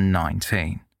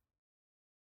 2019.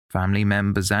 Family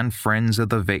members and friends of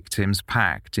the victims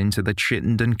packed into the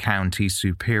Chittenden County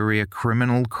Superior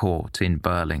Criminal Court in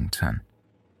Burlington.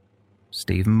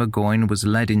 Stephen Burgoyne was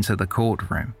led into the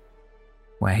courtroom,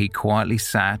 where he quietly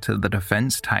sat at the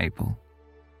defense table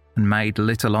and made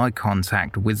little eye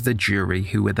contact with the jury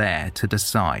who were there to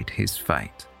decide his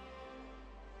fate.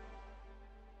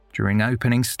 During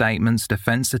opening statements,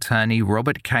 defense attorney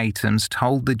Robert Catems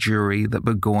told the jury that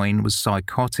Burgoyne was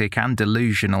psychotic and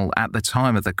delusional at the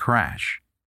time of the crash,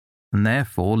 and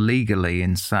therefore legally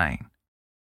insane.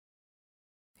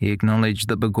 He acknowledged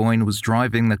that Burgoyne was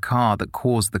driving the car that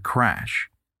caused the crash,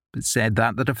 but said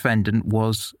that the defendant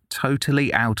was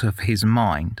totally out of his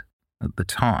mind at the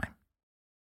time.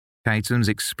 Catems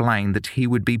explained that he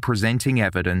would be presenting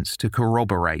evidence to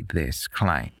corroborate this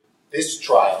claim. This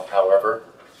trial, however,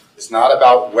 is not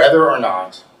about whether or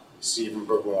not Stephen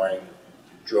Burgoyne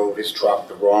drove his truck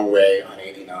the wrong way on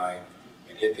 89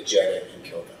 and hit the Jetta and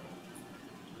killed him.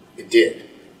 It did.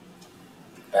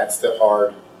 That's the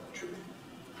hard truth.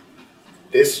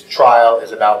 This trial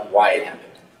is about why it happened.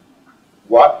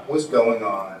 What was going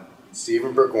on in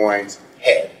Stephen Burgoyne's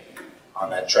head on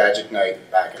that tragic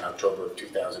night back in October of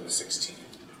 2016?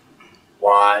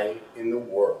 Why in the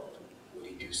world would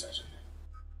he do such a thing?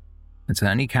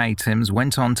 Attorney Catems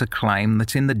went on to claim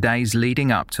that in the days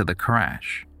leading up to the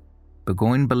crash,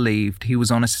 Burgoyne believed he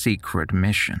was on a secret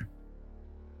mission.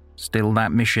 Still,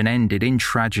 that mission ended in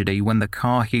tragedy when the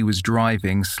car he was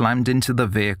driving slammed into the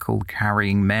vehicle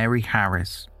carrying Mary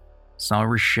Harris,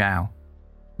 Cyrus Shaw,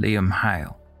 Liam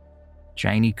Hale,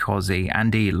 Janie Cozzi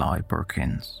and Eli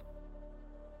Brookins.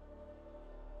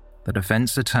 The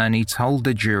defense attorney told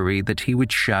the jury that he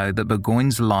would show that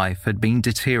Burgoyne's life had been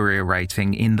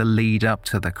deteriorating in the lead up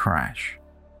to the crash.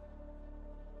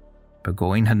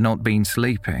 Burgoyne had not been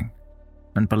sleeping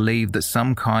and believed that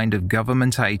some kind of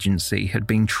government agency had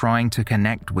been trying to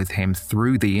connect with him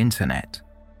through the internet,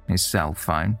 his cell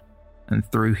phone, and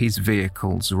through his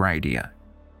vehicle's radio.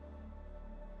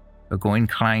 Burgoyne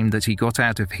claimed that he got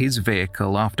out of his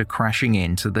vehicle after crashing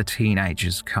into the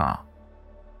teenager's car.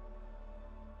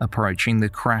 Approaching the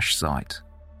crash site,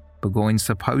 Burgoyne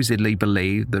supposedly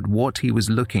believed that what he was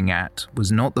looking at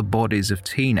was not the bodies of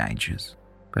teenagers,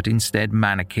 but instead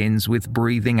mannequins with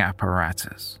breathing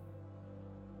apparatus.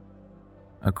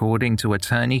 According to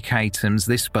attorney Catems,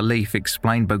 this belief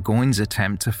explained Burgoyne's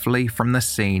attempt to flee from the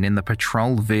scene in the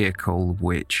patrol vehicle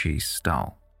which he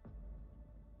stole.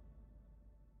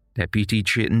 Deputy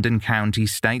Chittenden County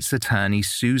State's Attorney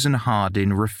Susan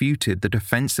Hardin refuted the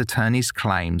defense attorney's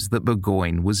claims that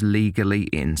Burgoyne was legally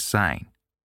insane.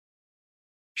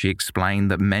 She explained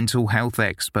that mental health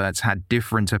experts had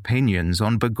different opinions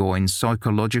on Burgoyne's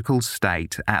psychological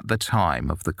state at the time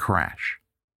of the crash,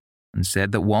 and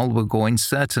said that while Burgoyne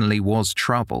certainly was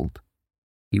troubled,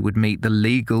 he would meet the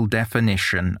legal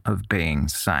definition of being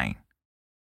sane.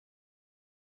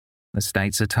 The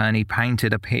state's attorney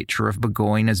painted a picture of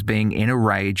Burgoyne as being in a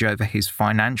rage over his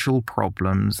financial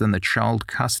problems and the child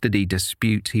custody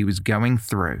dispute he was going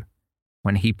through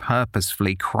when he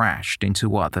purposefully crashed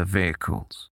into other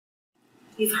vehicles.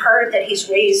 You've heard that he's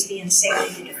raised the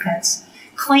insanity defense,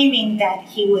 claiming that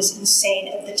he was insane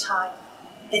at the time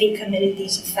that he committed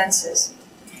these offenses,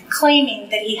 claiming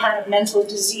that he had a mental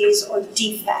disease or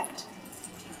defect.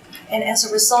 And as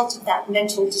a result of that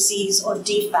mental disease or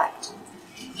defect,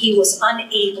 he was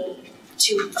unable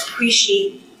to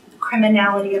appreciate the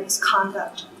criminality of his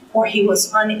conduct, or he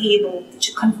was unable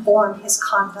to conform his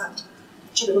conduct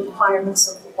to the requirements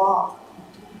of the law.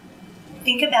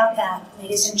 Think about that,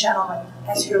 ladies and gentlemen,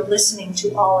 as you're listening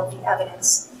to all of the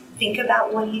evidence. Think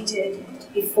about what he did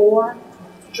before,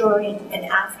 during, and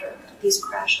after these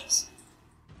crashes.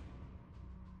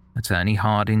 Attorney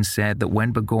Hardin said that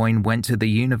when Burgoyne went to the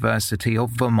University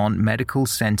of Vermont Medical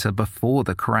Center before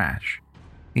the crash,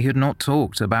 he had not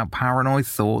talked about paranoid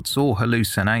thoughts or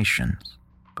hallucinations,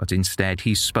 but instead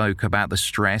he spoke about the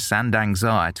stress and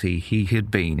anxiety he had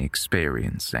been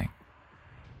experiencing.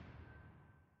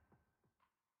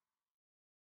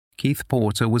 Keith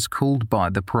Porter was called by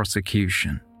the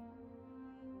prosecution.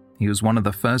 He was one of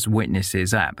the first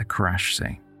witnesses at the crash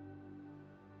scene.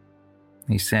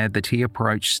 He said that he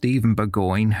approached Stephen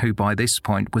Burgoyne, who by this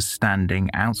point was standing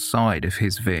outside of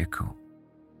his vehicle.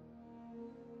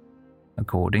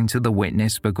 According to the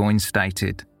witness, Burgoyne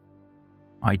stated,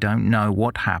 "I don't know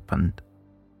what happened.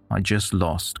 I just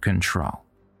lost control."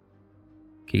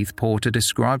 Keith Porter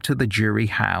described to the jury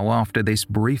how, after this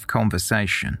brief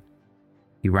conversation,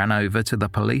 he ran over to the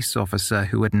police officer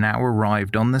who had now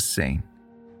arrived on the scene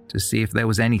to see if there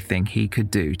was anything he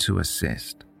could do to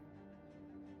assist.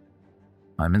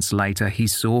 Moments later, he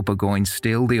saw Burgoyne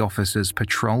steal the officer's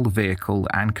patrol vehicle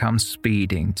and come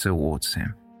speeding towards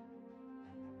him.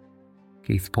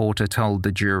 Keith Porter told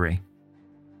the jury,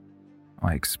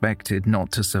 "I expected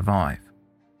not to survive.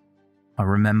 I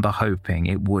remember hoping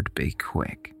it would be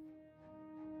quick."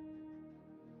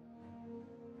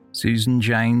 Susan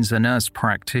Janes, a nurse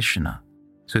practitioner,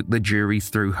 took the jury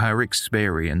through her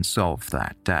experience of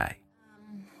that day.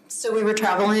 So we were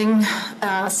traveling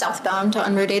southbound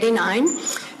on Route 89,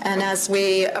 and as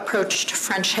we approached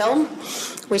French Hill,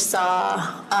 we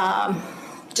saw,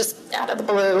 just out of the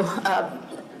blue, a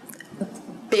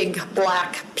big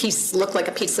black piece, looked like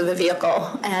a piece of a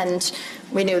vehicle, and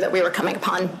we knew that we were coming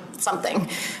upon something.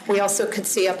 We also could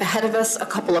see up ahead of us a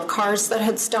couple of cars that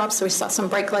had stopped, so we saw some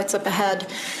brake lights up ahead,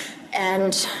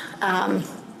 and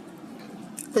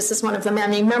this is one of the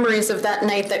many memories of that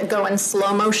night that go in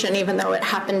slow motion, even though it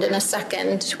happened in a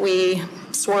second. We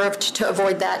swerved to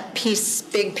avoid that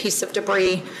big piece of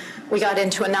debris. We got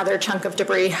into another chunk of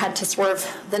debris, had to swerve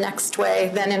the next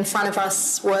way. Then in front of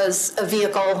us was a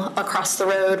vehicle across the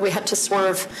road. We had to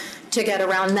swerve to get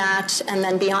around that. And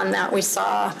then beyond that, we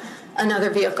saw another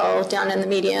vehicle down in the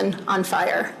median on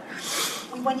fire.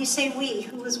 When you say we,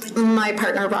 who was with you? My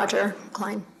partner, Roger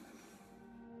Klein.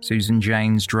 Susan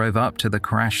Janes drove up to the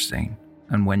crash scene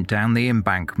and went down the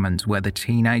embankment where the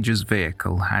teenager's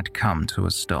vehicle had come to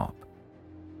a stop.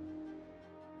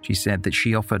 She said that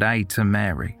she offered aid to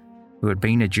Mary, who had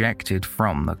been ejected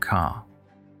from the car.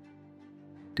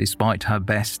 Despite her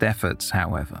best efforts,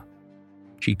 however,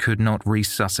 she could not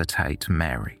resuscitate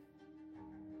Mary.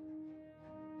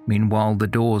 Meanwhile, the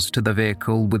doors to the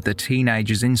vehicle with the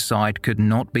teenagers inside could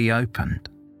not be opened,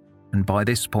 and by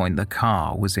this point the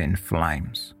car was in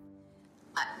flames.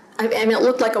 I mean, it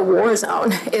looked like a war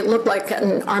zone. It looked like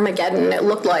an Armageddon. It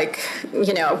looked like,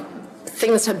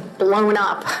 things had blown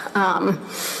up.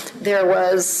 There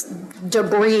was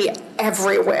debris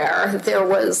everywhere. There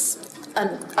was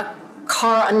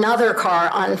another car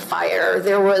on fire.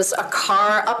 There was a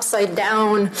car upside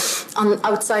down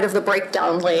outside of the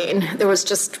breakdown lane. There was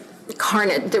just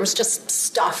carnage. There was just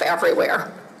stuff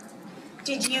everywhere.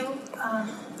 Did you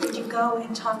go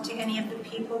and talk to any of the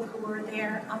people who were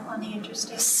there on the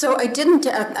interstate? So I did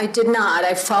not.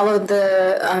 I followed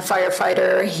the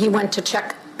firefighter. He went to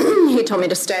check. He told me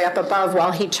to stay up above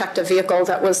while he checked a vehicle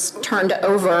that was turned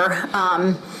over.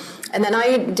 And then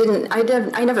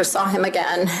I never saw him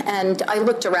again. And I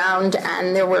looked around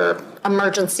and there were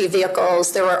emergency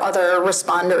vehicles. There were other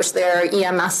responders there.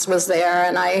 EMS was there.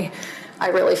 And I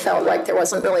really felt like there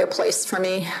wasn't really a place for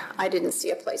me. I didn't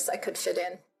see a place I could fit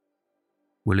in.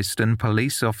 Williston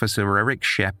Police Officer Eric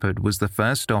Shepard was the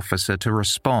first officer to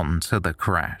respond to the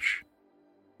crash.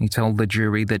 He told the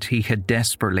jury that he had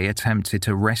desperately attempted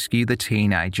to rescue the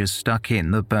teenagers stuck in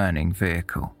the burning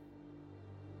vehicle.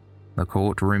 The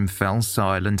courtroom fell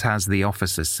silent as the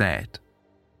officer said,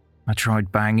 "I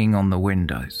tried banging on the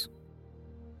windows.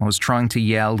 I was trying to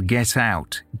yell, 'Get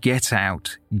out, get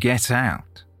out, get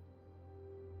out.'"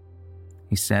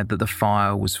 He said that the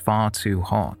fire was far too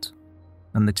hot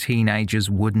and the teenagers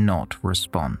would not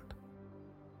respond.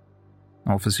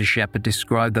 Officer Shepard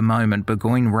described the moment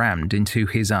Burgoyne rammed into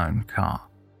his own car.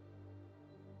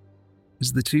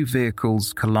 As the two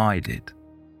vehicles collided,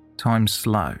 time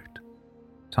slowed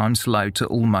to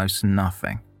almost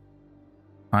nothing.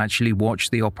 I actually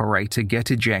watched the operator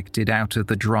get ejected out of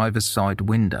the driver's side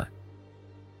window.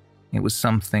 It was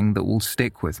something that will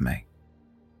stick with me.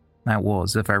 That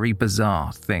was a very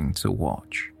bizarre thing to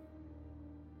watch.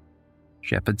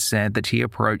 Shepard said that he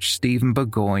approached Stephen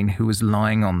Burgoyne, who was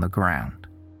lying on the ground.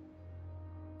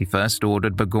 He first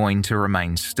ordered Burgoyne to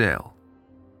remain still,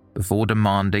 before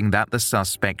demanding that the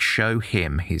suspect show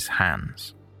him his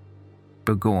hands.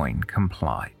 Burgoyne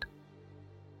complied.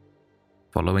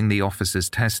 Following the officer's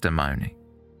testimony,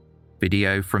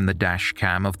 video from the dash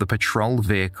cam of the patrol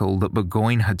vehicle that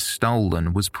Burgoyne had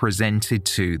stolen was presented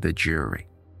to the jury.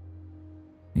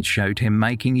 It showed him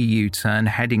making a U-turn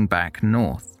heading back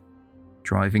north,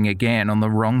 driving again on the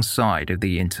wrong side of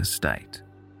the interstate.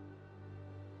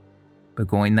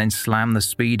 Burgoyne then slammed the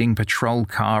speeding patrol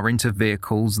car into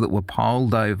vehicles that were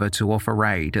piled over to offer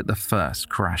aid at the first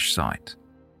crash site.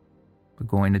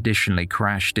 Burgoyne additionally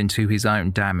crashed into his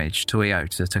own damaged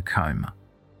Toyota Tacoma.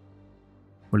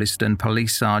 Williston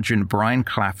Police Sergeant Brian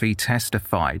Claffey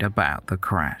testified about the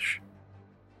crash.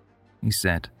 He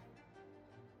said,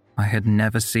 "I had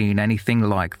never seen anything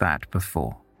like that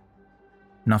before.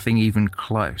 Nothing even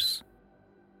close,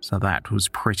 so that was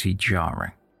pretty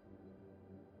jarring."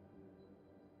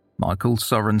 Michael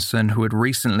Sorensen, who had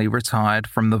recently retired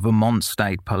from the Vermont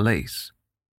State Police,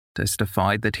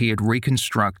 testified that he had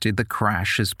reconstructed the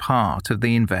crash as part of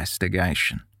the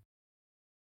investigation.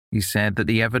 He said that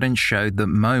the evidence showed that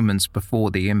moments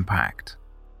before the impact,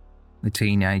 the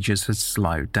teenagers had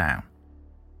slowed down.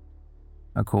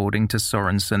 According to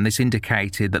Sorensen, this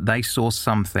indicated that they saw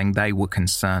something they were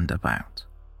concerned about.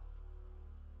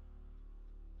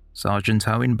 Sergeant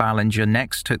Owen Ballinger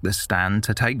next took the stand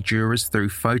to take jurors through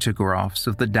photographs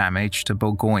of the damage to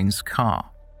Burgoyne's car,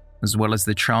 as well as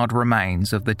the charred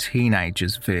remains of the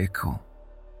teenager's vehicle.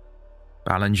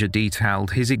 Ballinger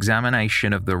detailed his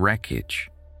examination of the wreckage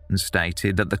and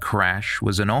stated that the crash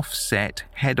was an offset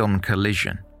head-on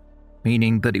collision,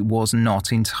 meaning that it was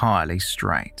not entirely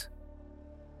straight.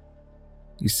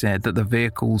 He said that the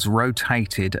vehicles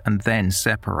rotated and then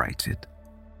separated,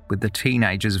 with the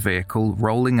teenager's vehicle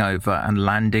rolling over and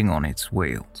landing on its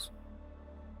wheels.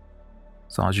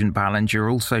 Sergeant Ballinger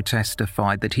also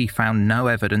testified that he found no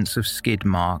evidence of skid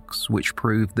marks, which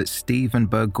proved that Stephen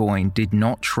Burgoyne did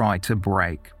not try to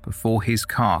brake before his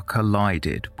car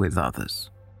collided with others.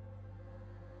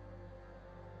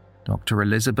 Dr.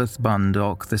 Elizabeth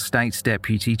Bundock, the state's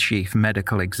Deputy Chief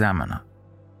Medical Examiner,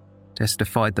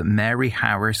 testified that Mary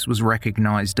Harris was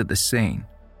recognised at the scene,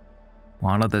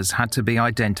 while others had to be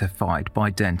identified by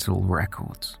dental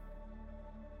records.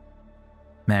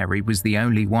 Mary was the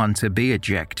only one to be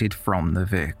ejected from the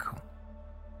vehicle.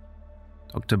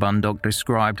 Dr. Bundock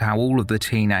described how all of the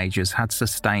teenagers had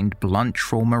sustained blunt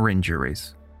trauma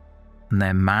injuries, and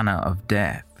their manner of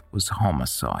death was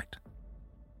homicide.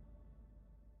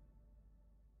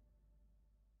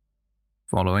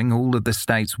 Following all of the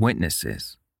state's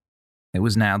witnesses, it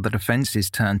was now the defence's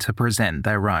turn to present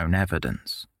their own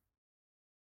evidence.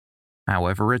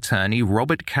 However, attorney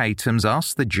Robert Catums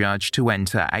asked the judge to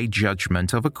enter a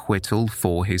judgment of acquittal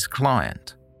for his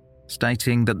client,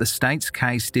 stating that the state's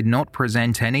case did not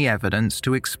present any evidence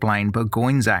to explain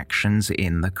Burgoyne's actions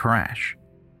in the crash.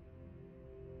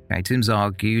 Catums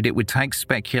argued it would take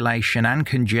speculation and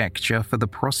conjecture for the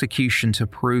prosecution to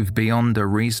prove beyond a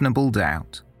reasonable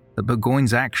doubt that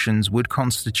Burgoyne's actions would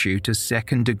constitute a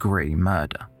second-degree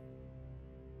murder.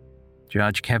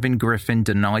 Judge Kevin Griffin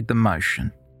denied the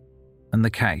motion, and the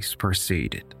case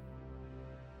proceeded.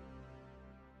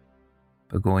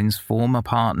 Burgoyne's former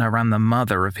partner and the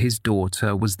mother of his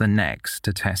daughter was the next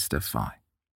to testify.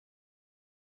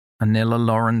 Anila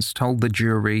Lawrence told the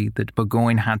jury that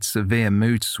Burgoyne had severe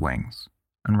mood swings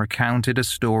and recounted a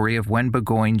story of when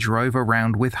Burgoyne drove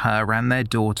around with her and their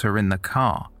daughter in the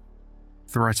car,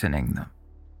 threatening them.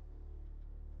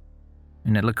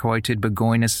 Anila quoted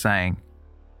Burgoyne as saying,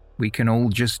 "We can all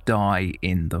just die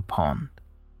in the pond."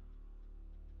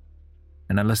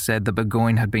 Anila said that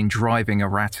Burgoyne had been driving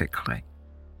erratically,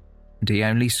 and he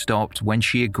only stopped when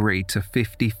she agreed to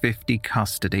 50-50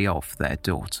 custody of their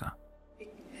daughter.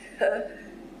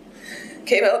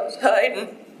 Came outside and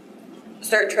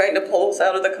started trying to pull us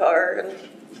out of the car, and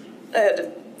I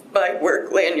had my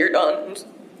work lanyard on and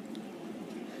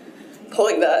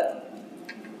pulling that,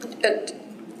 and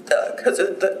because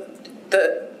of the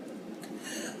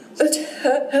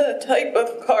type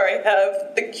of car I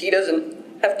have, the key doesn't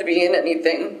have to be in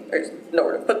anything. There's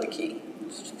nowhere to put the key.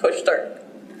 Just push start.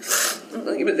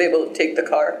 He was able to take the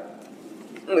car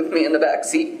with me in the back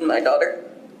seat and my daughter.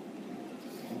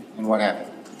 And what happened?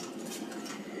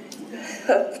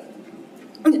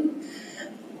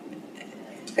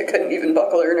 I couldn't even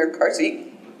buckle her in her car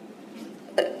seat.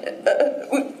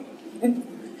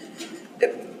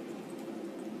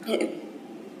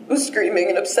 Was screaming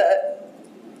and upset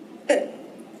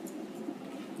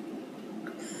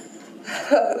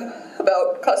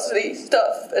about custody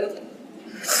stuff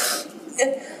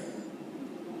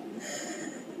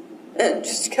and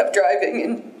just kept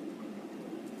driving,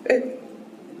 and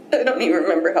I don't even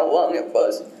remember how long it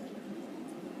was.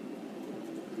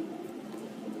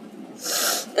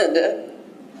 And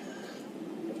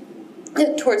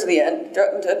towards the end,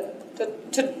 to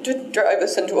drive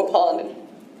us into a pond.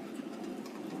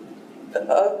 And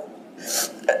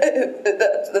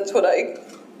that's what I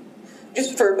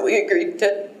just verbally agreed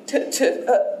to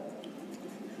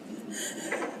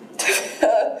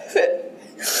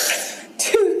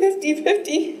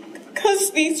 50-50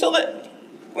 custody so that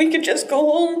we could just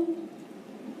go home.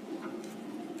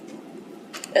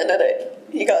 And then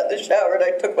he got in the shower and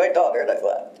I took my daughter and I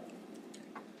left.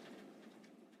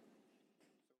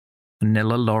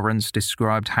 Anila Lawrence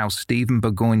described how Stephen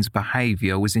Burgoyne's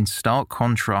behaviour was in stark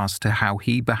contrast to how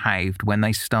he behaved when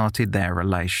they started their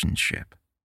relationship.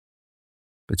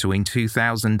 Between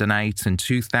 2008 and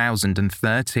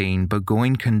 2013,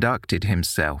 Burgoyne conducted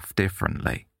himself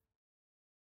differently.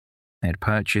 They had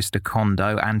purchased a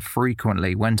condo and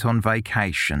frequently went on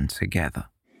vacation together.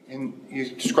 And you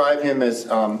describe him as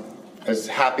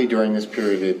happy during this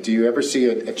period. Do you ever see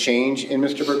a change in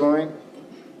Mr. Burgoyne?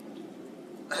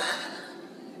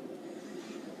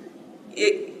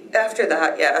 After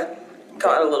that, yeah,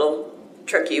 got a little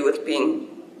tricky with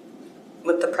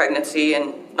the pregnancy,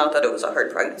 and not that it was a hard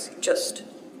pregnancy, just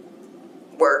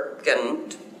work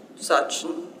and such,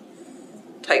 and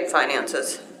tight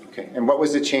finances. Okay, and what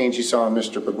was the change you saw in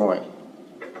Mr. Burgoyne?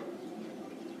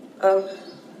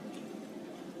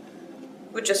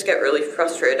 Would just get really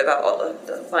frustrated about all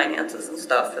the finances and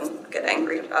stuff and get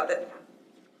angry about it.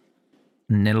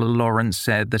 Nilla Lawrence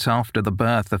said that after the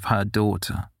birth of her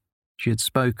daughter, she had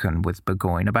spoken with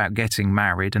Burgoyne about getting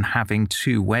married and having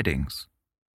 2 weddings,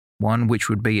 one which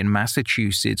would be in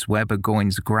Massachusetts where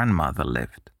Burgoyne's grandmother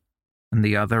lived, and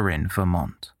the other in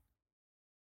Vermont.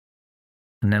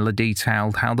 Nilla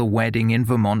detailed how the wedding in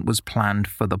Vermont was planned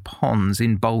for the ponds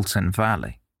in Bolton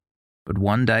Valley, but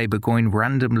one day Burgoyne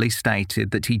randomly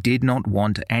stated that he did not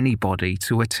want anybody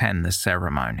to attend the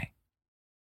ceremony.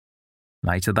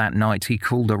 Later that night, he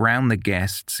called around the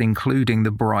guests, including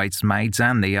the bridesmaids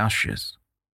and the ushers,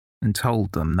 and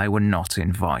told them they were not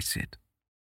invited.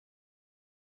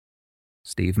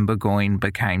 Stephen Burgoyne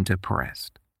became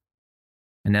depressed.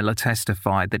 Nilla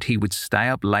testified that he would stay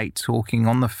up late talking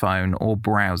on the phone or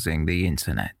browsing the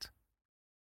internet.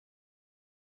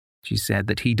 She said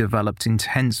that he developed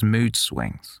intense mood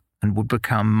swings and would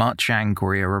become much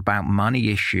angrier about money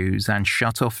issues and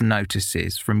shut off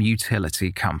notices from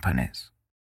utility companies.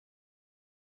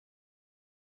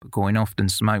 Burgoyne often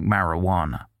smoked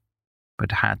marijuana,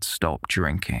 but had stopped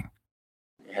drinking.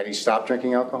 Had he stopped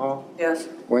drinking alcohol? Yes.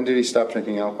 When did he stop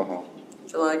drinking alcohol?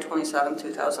 July 27,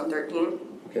 2013.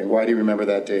 Okay, why do you remember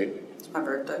that date? It's my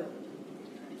birthday.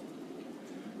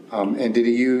 And did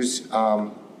he use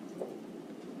other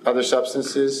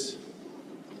substances?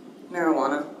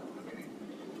 Marijuana.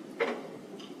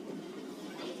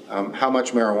 How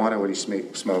much marijuana would he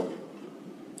smoke?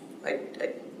 I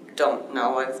don't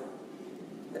know. I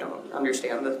don't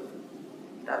understand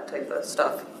that type of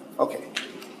stuff. Okay.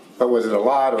 But was it a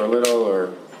lot or a little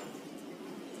or?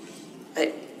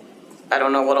 I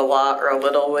don't know what a lot or a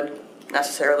little would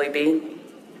necessarily be.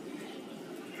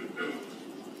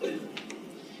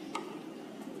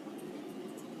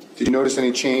 Did you notice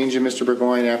any change in Mr.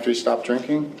 Burgoyne after he stopped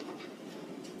drinking?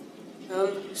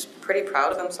 He's pretty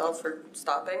proud of himself for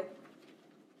stopping.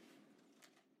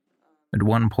 At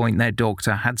one point, their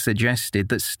doctor had suggested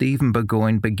that Stephen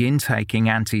Burgoyne begin taking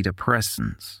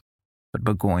antidepressants, but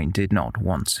Burgoyne did not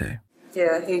want to.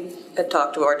 Yeah, he had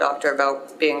talked to our doctor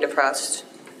about being depressed.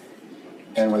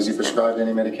 And was he prescribed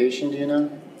any medication, do you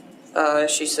know?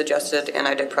 She suggested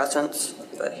antidepressants,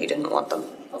 but he didn't want them.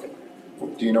 Okay.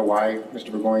 Do you know why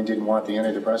Mr. Burgoyne didn't want the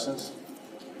antidepressants?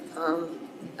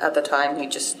 At the time, he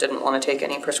just didn't want to take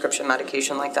any prescription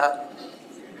medication like that.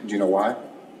 Do you know why?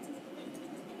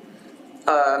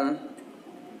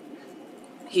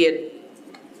 He had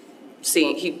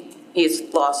seen, he's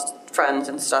lost friends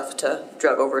and stuff to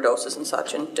drug overdoses and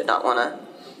such, and did not want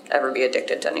to ever be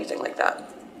addicted to anything like that.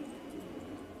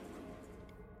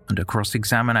 Under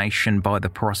cross-examination by the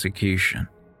prosecution,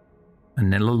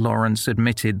 Nilla Lawrence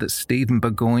admitted that Stephen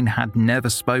Burgoyne had never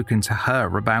spoken to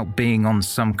her about being on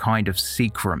some kind of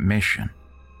secret mission,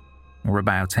 or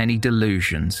about any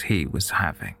delusions he was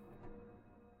having.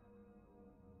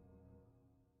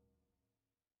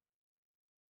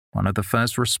 One of the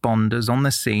first responders on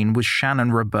the scene was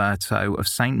Shannon Roberto of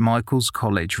St. Michael's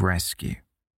College Rescue.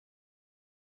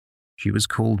 She was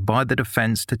called by the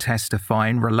defense to testify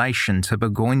in relation to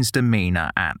Burgoyne's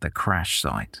demeanor at the crash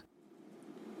site.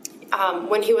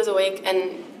 When he was awake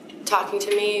and talking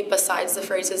to me, besides the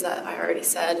phrases that I already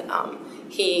said,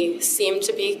 he seemed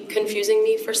to be confusing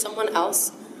me for someone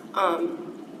else.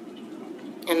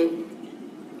 And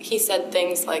he said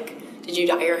things like, "Did you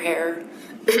dye your hair?"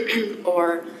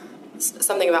 or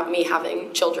something about me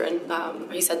having children.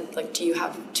 He said, like, "Do you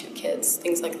have 2 kids?"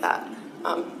 Things like that.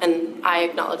 And I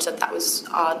acknowledged that that was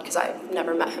odd because I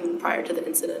never met him prior to the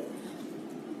incident.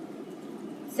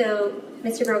 So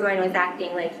Mr. Burgoyne was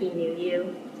acting like he knew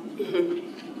you? Mm-hmm.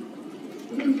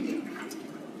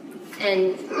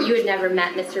 And you had never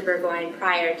met Mr. Burgoyne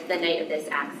prior to the night of this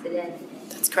accident?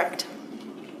 That's correct.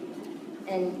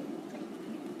 And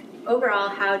overall,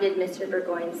 how did Mr.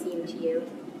 Burgoyne seem to you?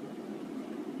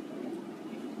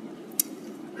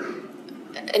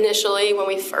 Initially, when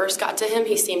we first got to him,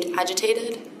 he seemed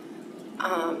agitated.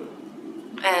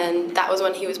 And that was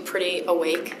when he was pretty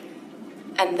awake.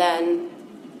 And then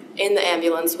in the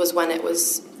ambulance was when it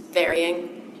was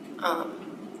varying.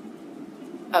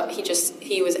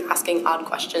 He was asking odd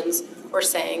questions or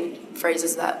saying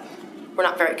phrases that were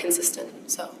not very consistent,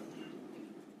 so.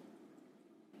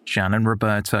 Shannon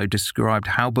Roberto described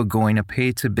how Burgoyne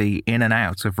appeared to be in and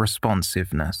out of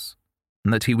responsiveness,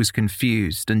 and that he was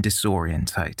confused and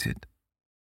disorientated.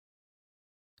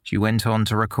 She went on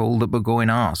to recall that Burgoyne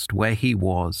asked where he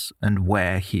was and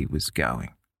where he was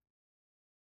going.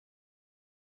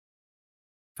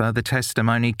 Further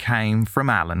testimony came from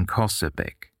Alan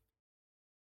Kosovic.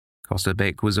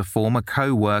 Kosovic was a former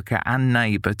co-worker and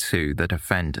neighbour to the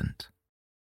defendant.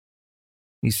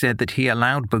 He said that he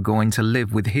allowed Burgoyne to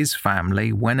live with his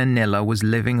family when Anila was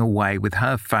living away with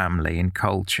her family in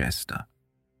Colchester.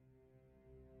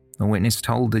 The witness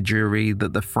told the jury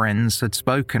that the friends had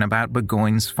spoken about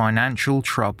Burgoyne's financial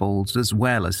troubles as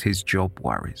well as his job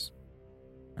worries,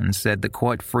 and said that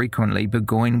quite frequently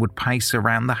Burgoyne would pace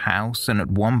around the house, and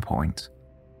at one point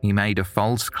he made a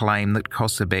false claim that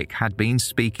Kosovic had been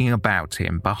speaking about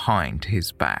him behind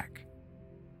his back.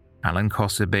 Alan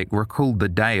Kosovic recalled the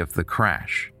day of the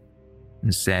crash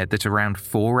and said that around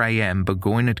 4 a.m.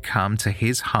 Burgoyne had come to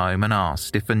his home and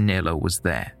asked if Anila was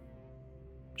there.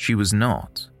 She was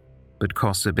not, but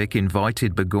Kosovic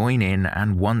invited Burgoyne in,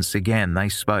 and once again they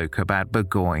spoke about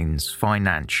Burgoyne's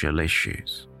financial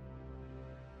issues.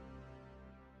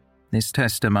 This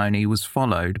testimony was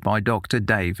followed by Dr.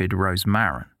 David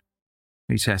Rosmarin,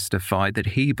 who testified that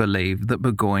he believed that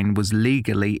Burgoyne was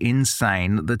legally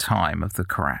insane at the time of the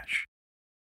crash.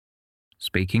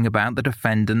 Speaking about the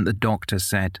defendant, the doctor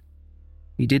said,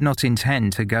 "He did not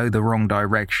intend to go the wrong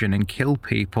direction and kill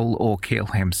people or kill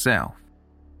himself.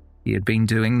 He had been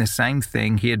doing the same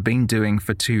thing he had been doing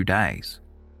for 2 days,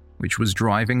 which was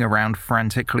driving around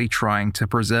frantically trying to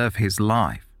preserve his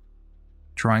life,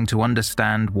 trying to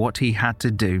understand what he had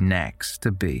to do next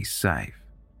to be safe."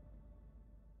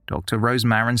 Dr.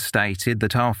 Rosmarin stated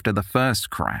that after the first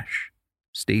crash,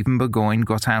 Stephen Burgoyne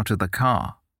got out of the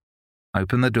car,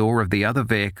 opened the door of the other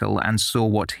vehicle and saw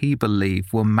what he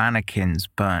believed were mannequins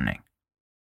burning.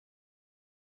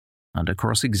 Under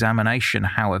cross-examination,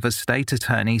 however, State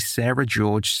Attorney Sarah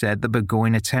George said that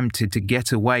Burgoyne attempted to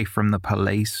get away from the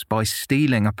police by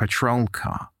stealing a patrol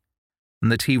car, and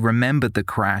that he remembered the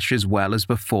crash as well as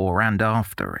before and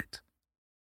after it.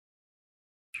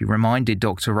 She reminded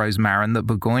Dr. Rosmarin that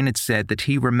Burgoyne had said that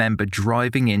he remembered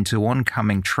driving into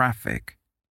oncoming traffic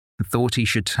and thought he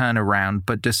should turn around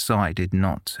but decided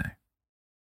not to.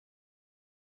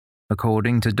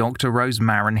 According to Dr.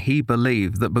 Rosmarin, he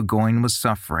believed that Burgoyne was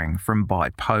suffering from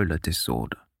bipolar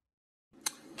disorder.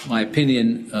 My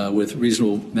opinion, with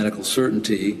reasonable medical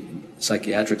certainty,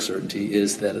 psychiatric certainty,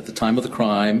 is that at the time of the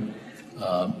crime,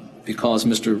 because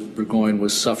Mr. Burgoyne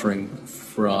was suffering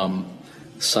from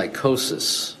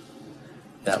psychosis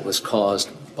that was caused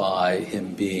by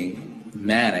him being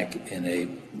manic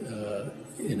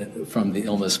from the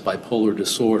illness bipolar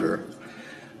disorder.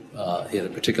 He had a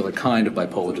particular kind of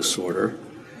bipolar disorder.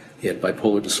 He had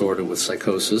bipolar disorder with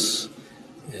psychosis.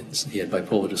 He had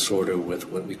bipolar disorder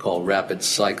with what we call rapid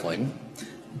cycling,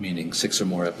 meaning 6 or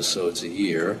more episodes a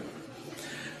year.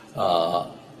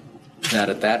 That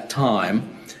at that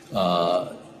time,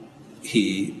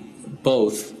 he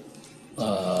both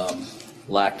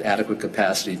lacked adequate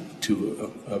capacity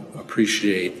to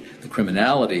appreciate the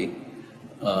criminality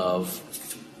of,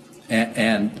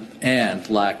 and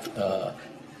lacked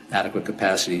adequate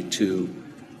capacity to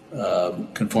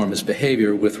conform his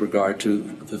behavior with regard to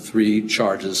the 3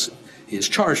 charges he is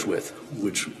charged with,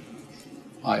 which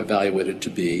I evaluated to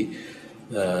be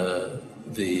the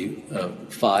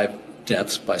 5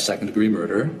 deaths by second-degree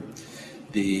murder,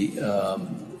 the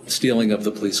stealing of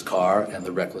the police car, and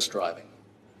the reckless driving.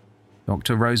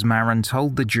 Dr. Rosmarin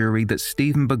told the jury that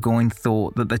Stephen Burgoyne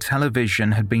thought that the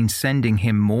television had been sending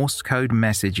him Morse code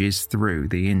messages through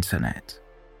the internet.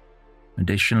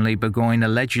 Additionally, Burgoyne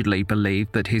allegedly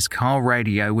believed that his car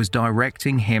radio was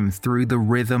directing him through the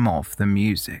rhythm of the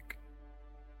music.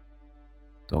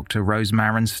 Dr.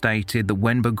 Rosmarin stated that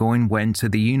when Burgoyne went to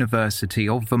the University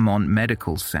of Vermont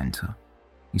Medical Center,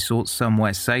 he sought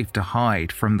somewhere safe to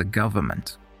hide from the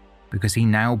government, because he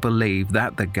now believed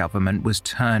that the government was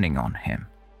turning on him.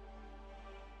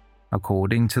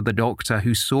 According to the doctor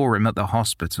who saw him at the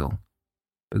hospital,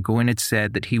 Burgoyne had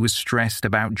said that he was stressed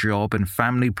about job and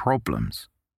family problems,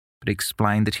 but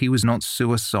explained that he was not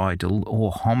suicidal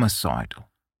or homicidal.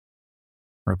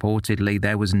 Reportedly,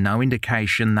 there was no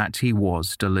indication that he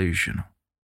was delusional.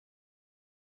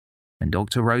 When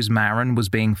Dr. Rosmarin was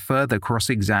being further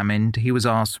cross-examined, he was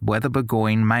asked whether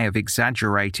Burgoyne may have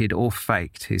exaggerated or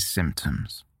faked his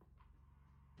symptoms.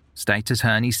 State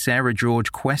Attorney Sarah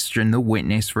George questioned the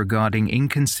witness regarding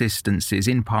inconsistencies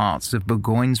in parts of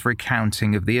Burgoyne's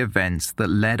recounting of the events that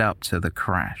led up to the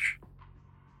crash.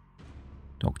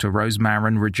 Dr.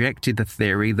 Rosmarin rejected the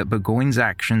theory that Burgoyne's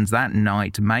actions that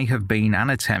night may have been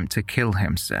an attempt to kill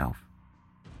himself,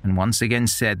 and once again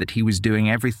said that he was doing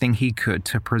everything he could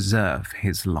to preserve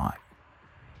his life.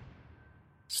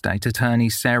 State Attorney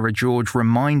Sarah George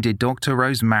reminded Dr.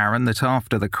 Rosmarin that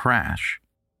after the crash,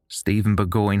 Stephen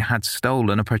Burgoyne had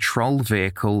stolen a patrol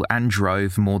vehicle and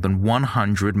drove more than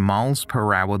 100 miles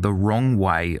per hour the wrong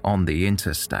way on the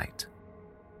interstate.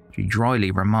 She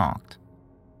dryly remarked,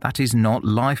 "That is not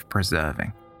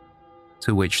life-preserving,"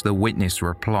 to which the witness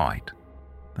replied,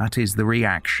 "That is the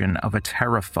reaction of a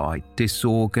terrified,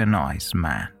 disorganized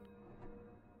man."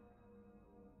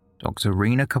 Dr.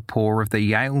 Rena Kapoor of the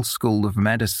Yale School of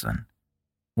Medicine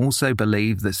also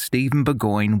believed that Stephen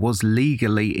Burgoyne was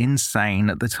legally insane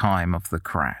at the time of the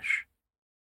crash.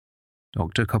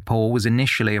 Dr. Kapoor was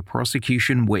initially a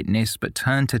prosecution witness but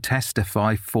turned to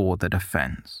testify for the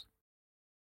defense.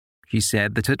 She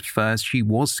said that at first she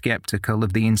was skeptical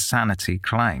of the insanity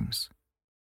claims.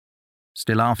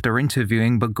 Still, after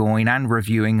interviewing Burgoyne and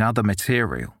reviewing other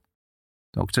material,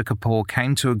 Dr. Kapoor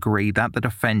came to agree that the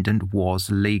defendant was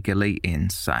legally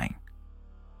insane.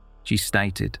 She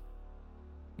stated,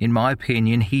 "In my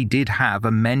opinion, he did have a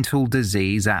mental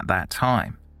disease at that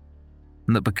time,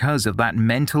 and that because of that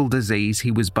mental disease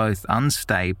he was both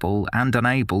unstable and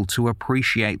unable to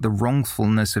appreciate the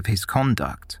wrongfulness of his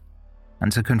conduct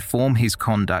and to conform his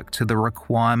conduct to the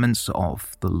requirements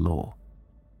of the law."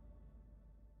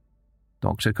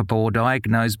 Dr. Kapoor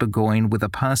diagnosed Burgoyne with a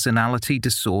personality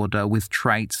disorder with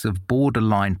traits of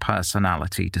borderline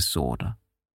personality disorder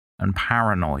and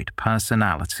paranoid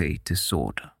personality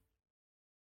disorder.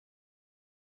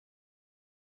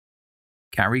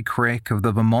 Carrie Crick of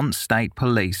the Vermont State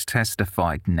Police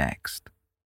testified next.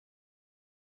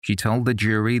 She told the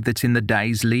jury that in the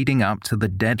days leading up to the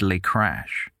deadly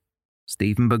crash,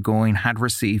 Stephen Burgoyne had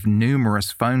received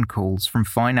numerous phone calls from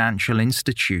financial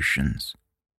institutions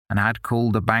and had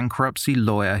called a bankruptcy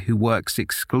lawyer who works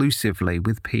exclusively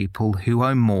with people who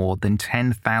owe more than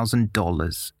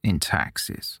 $10,000 in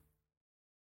taxes.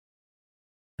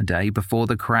 A day before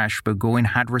the crash, Burgoyne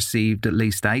had received at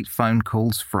least 8 phone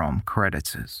calls from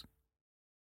creditors.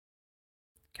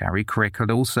 Carrie Crick had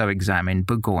also examined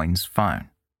Burgoyne's phone.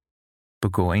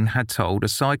 Burgoyne had told a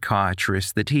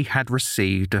psychiatrist that he had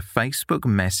received a Facebook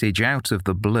message out of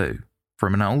the blue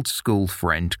from an old school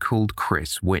friend called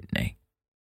Chris Whitney.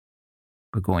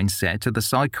 Burgoyne said to the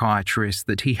psychiatrist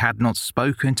that he had not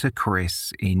spoken to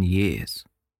Chris in years.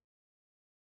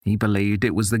 He believed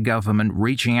it was the government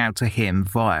reaching out to him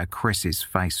via Chris's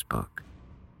Facebook.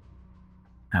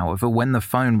 However, when the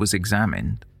phone was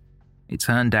examined, it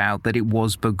turned out that it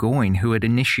was Burgoyne who had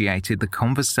initiated the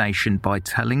conversation by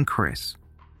telling Chris,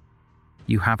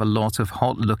 "You have a lot of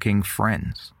hot-looking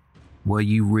friends. Were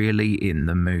you really in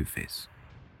the movies?"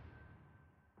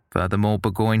 Furthermore,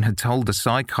 Burgoyne had told the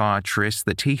psychiatrist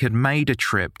that he had made a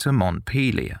trip to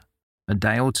Montpelier a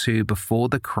day or two before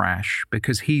the crash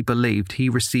because he believed he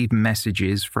received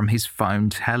messages from his phone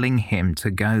telling him to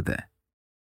go there.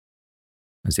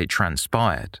 As it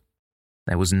transpired,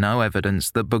 there was no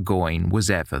evidence that Burgoyne was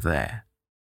ever there.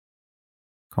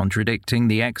 Contradicting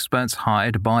the experts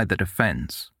hired by the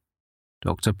defense,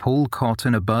 Dr. Paul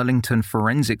Cotton, a Burlington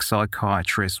forensic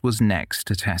psychiatrist, was next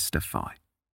to testify.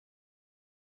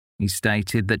 He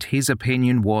stated that his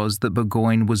opinion was that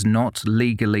Burgoyne was not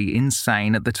legally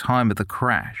insane at the time of the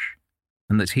crash,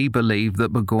 and that he believed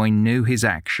that Burgoyne knew his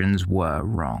actions were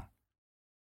wrong.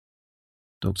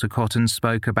 Dr. Cotton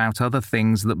spoke about other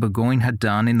things that Burgoyne had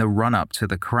done in the run-up to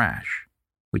the crash,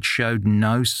 which showed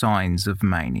no signs of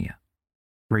mania.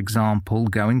 For example,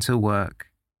 going to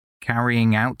work,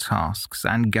 carrying out tasks,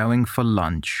 and going for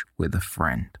lunch with a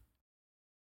friend.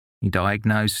 He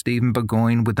diagnosed Stephen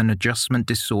Burgoyne with an adjustment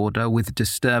disorder with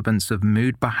disturbance of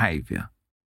mood behavior,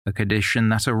 a condition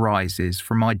that arises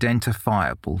from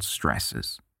identifiable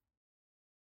stresses.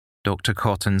 Dr.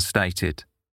 Cotton stated,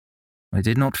 "I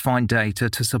did not find data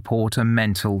to support a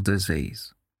mental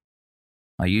disease.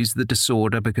 I used the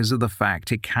disorder because of the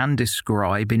fact it can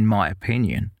describe, in my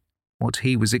opinion, what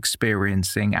he was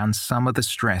experiencing and some of the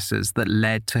stresses that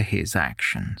led to his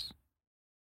actions.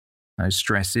 Those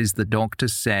stresses, the doctor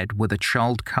said, were the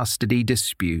child custody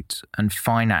dispute and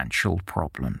financial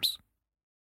problems."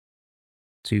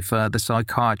 2 further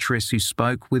psychiatrists who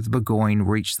spoke with Burgoyne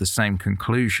reached the same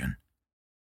conclusion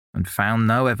and found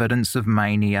no evidence of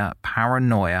mania,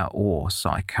 paranoia, or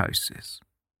psychosis.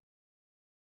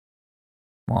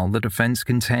 While the defense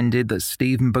contended that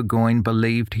Stephen Burgoyne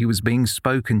believed he was being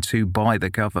spoken to by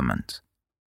the government,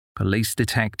 Police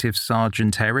Detective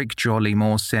Sergeant Eric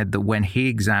Jollymore said that when he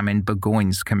examined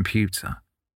Burgoyne's computer,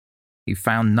 he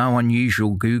found no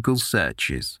unusual Google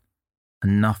searches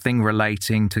and nothing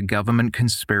relating to government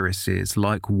conspiracies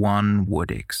like one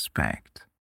would expect.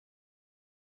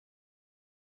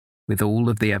 With all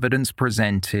of the evidence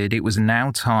presented, it was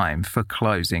now time for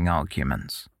closing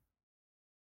arguments.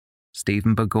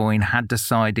 Stephen Burgoyne had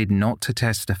decided not to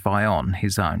testify on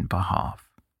his own behalf.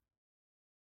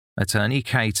 Attorney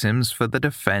Catums for the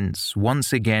defence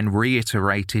once again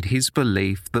reiterated his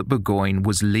belief that Burgoyne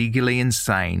was legally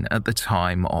insane at the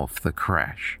time of the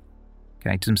crash.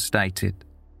 Catums stated,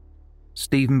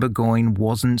 "Stephen Burgoyne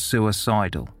wasn't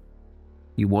suicidal.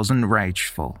 He wasn't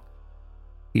rageful.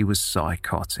 He was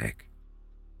psychotic."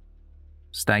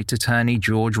 State Attorney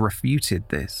George refuted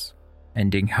this,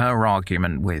 ending her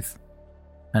argument with,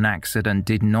 "An accident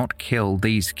did not kill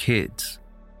these kids.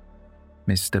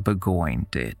 Mr. Burgoyne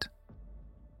did."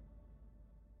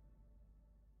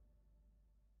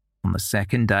 On the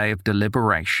second day of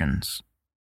deliberations,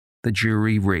 the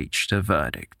jury reached a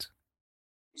verdict.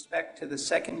 With respect to the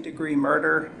second-degree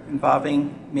murder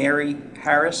involving Mary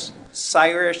Harris,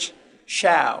 Cyrus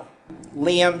Shao,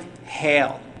 Liam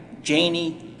Hale,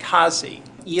 Janie Kazi,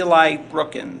 Eli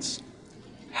Brookins,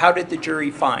 how did the jury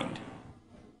find?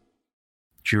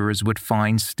 Jurors would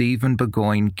find Stephen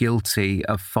Burgoyne guilty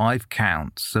of 5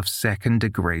 counts of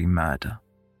second-degree murder.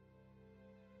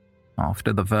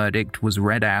 After the verdict was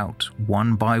read out,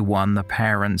 one by one the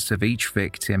parents of each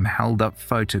victim held up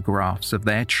photographs of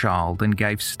their child and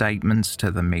gave statements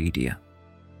to the media.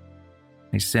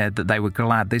 They said that they were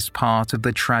glad this part of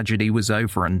the tragedy was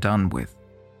over and done with,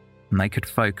 and they could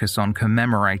focus on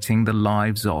commemorating the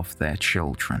lives of their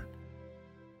children.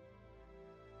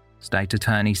 State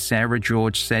Attorney Sarah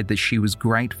George said that she was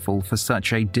grateful for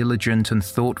such a diligent and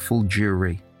thoughtful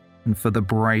jury and for the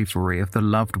bravery of the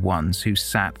loved ones who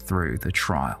sat through the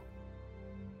trial.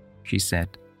 She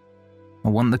said, "I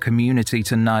want the community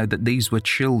to know that these were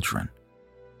children.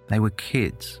 They were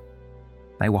kids.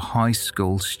 They were high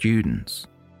school students.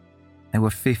 They were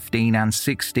 15 and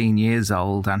 16 years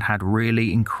old and had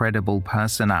really incredible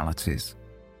personalities,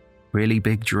 really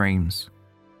big dreams,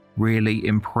 really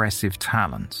impressive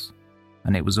talents,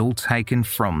 and it was all taken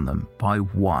from them by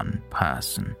one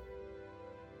person."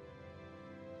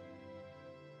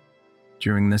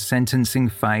 During the sentencing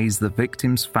phase, the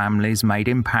victims' families made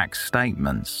impact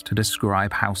statements to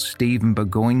describe how Stephen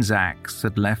Burgoyne's acts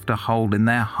had left a hole in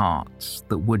their hearts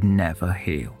that would never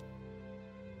heal.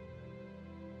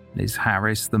 Liz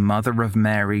Harris, the mother of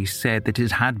Mary, said that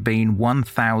it had been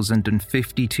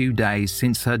 1,052 days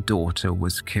since her daughter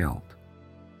was killed.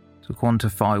 "To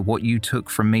quantify what you took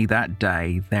from me that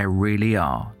day, there really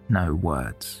are no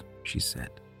words," she said.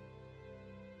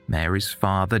 Mary's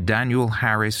father, Daniel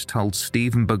Harris, told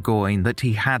Stephen Burgoyne that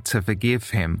he had to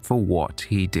forgive him for what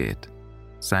he did,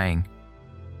 saying,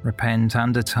 "Repent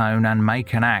and atone and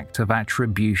make an act of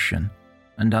attribution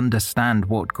and understand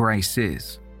what grace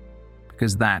is,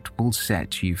 because that will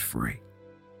set you free."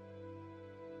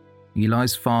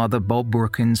 Eli's father, Bob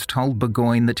Brookins, told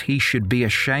Burgoyne that he should be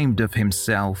ashamed of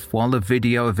himself while a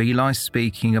video of Eli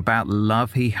speaking about the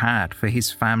love he had for his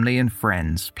family and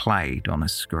friends played on a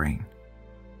screen.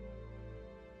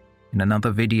 In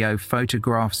another video,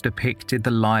 photographs depicted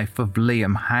the life of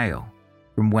Liam Hale,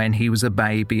 from when he was a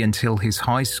baby until his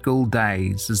high school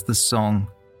days as the song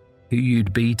 "Who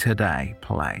You'd Be Today"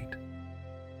 played.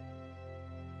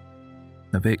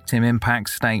 The victim impact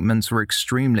statements were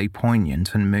extremely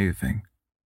poignant and moving,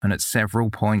 and at several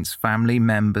points family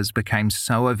members became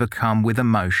so overcome with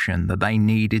emotion that they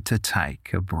needed to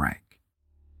take a break.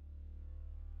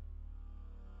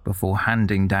 Before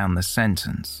handing down the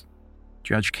sentence,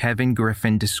 Judge Kevin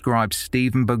Griffin described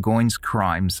Stephen Burgoyne's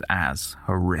crimes as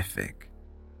horrific.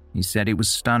 He said it was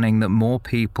stunning that more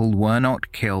people were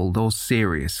not killed or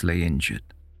seriously injured.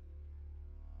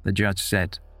 The judge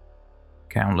said,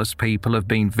 "Countless people have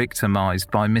been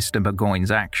victimized by Mr.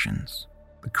 Burgoyne's actions,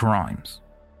 the crimes,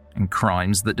 and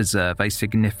crimes that deserve a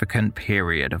significant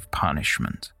period of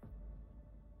punishment."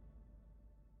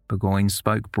 Burgoyne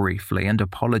spoke briefly and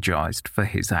apologized for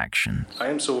his actions. "I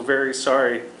am so very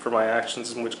sorry for my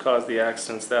actions which caused the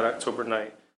accidents that October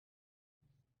night."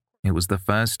 It was the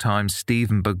first time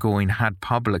Stephen Burgoyne had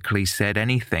publicly said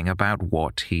anything about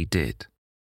what he did.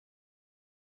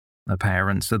 The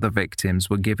parents of the victims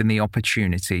were given the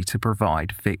opportunity to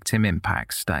provide victim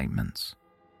impact statements.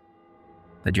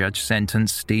 The judge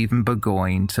sentenced Stephen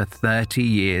Burgoyne to 30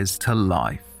 years to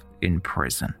life in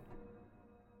prison.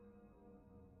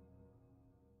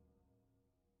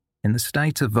 In the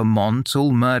state of Vermont,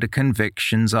 all murder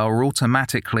convictions are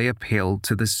automatically appealed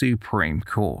to the Supreme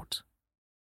Court.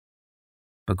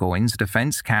 Burgoyne's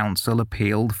defense counsel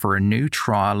appealed for a new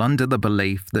trial under the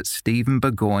belief that Stephen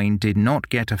Burgoyne did not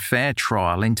get a fair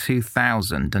trial in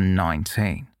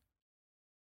 2019.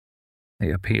 The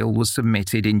appeal was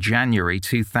submitted in January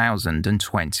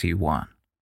 2021.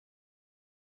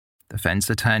 Defense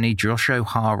attorney Josh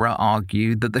O'Hara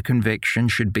argued that the conviction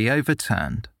should be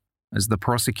overturned as the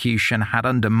prosecution had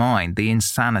undermined the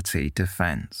insanity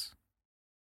defense.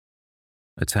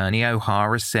 Attorney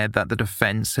O'Hara said that the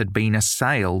defense had been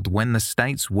assailed when the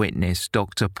state's witness,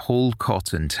 Dr. Paul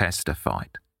Cotton,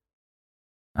 testified.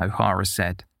 O'Hara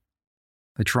said,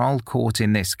 "The trial court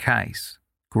in this case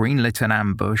greenlit an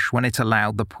ambush when it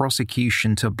allowed the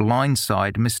prosecution to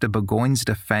blindside Mr. Burgoyne's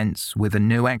defense with a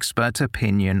new expert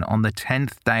opinion on the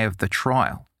 10th day of the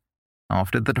trial,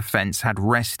 after the defense had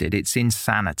rested its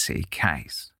insanity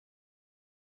case."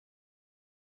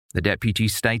 The Deputy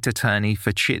State Attorney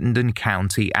for Chittenden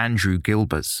County, Andrew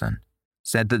Gilbertson,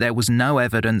 said that there was no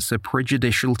evidence of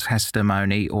prejudicial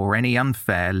testimony or any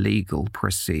unfair legal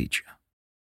procedure.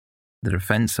 The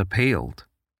defense appealed,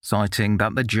 citing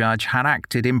that the judge had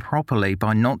acted improperly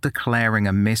by not declaring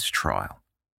a mistrial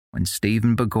when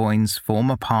Stephen Burgoyne's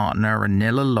former partner,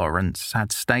 Anila Lawrence,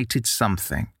 had stated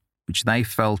something which they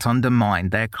felt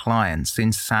undermined their client's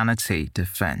insanity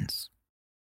defense.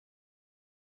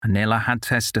 Anila had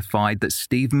testified that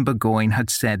Stephen Burgoyne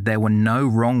had said there were no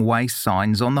wrong-way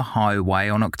signs on the highway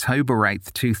on October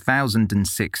 8,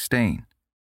 2016,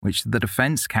 which the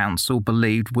defense counsel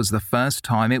believed was the first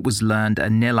time it was learned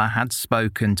Anila had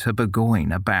spoken to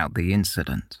Burgoyne about the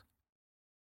incident.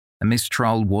 A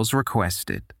mistrial was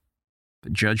requested,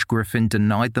 but Judge Griffin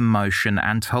denied the motion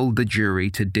and told the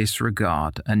jury to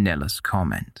disregard Anila's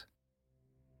comment.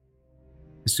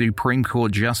 The Supreme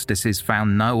Court justices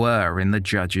found no error in the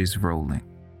judge's ruling.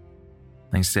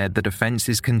 They said the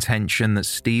defense's contention that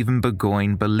Stephen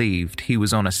Burgoyne believed he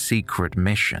was on a secret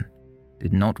mission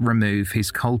did not remove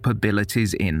his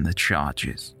culpabilities in the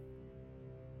charges.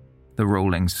 The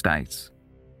ruling states,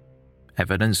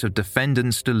 "Evidence of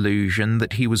defendant's delusion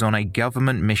that he was on a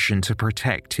government mission to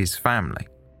protect his family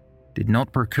did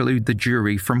not preclude the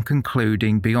jury from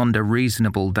concluding beyond a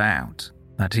reasonable doubt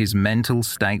that his mental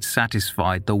state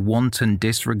satisfied the wanton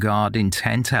disregard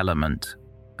intent element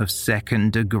of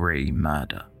second-degree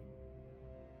murder."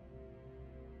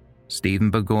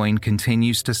 Stephen Burgoyne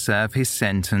continues to serve his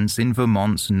sentence in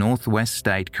Vermont's Northwest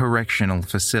State Correctional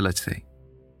Facility,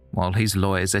 while his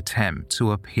lawyers attempt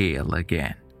to appeal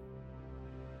again.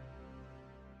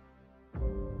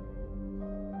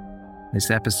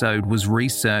 This episode was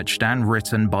researched and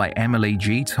written by Emily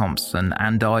G. Thompson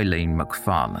and Eileen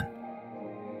McFarlane.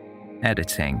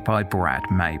 Editing by Brad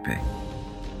Maybe.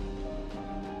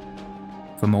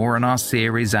 For more on our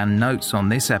series and notes on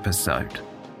this episode,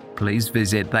 please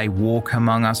visit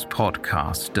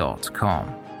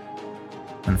theywalkamonguspodcast.com.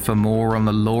 And for more on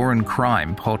the Law and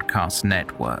Crime Podcast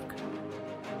Network,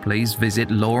 please visit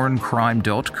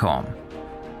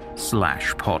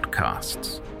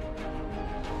lawandcrime.com/podcasts.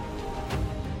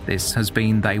 This has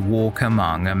been They Walk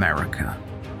Among America.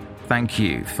 Thank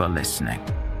you for listening.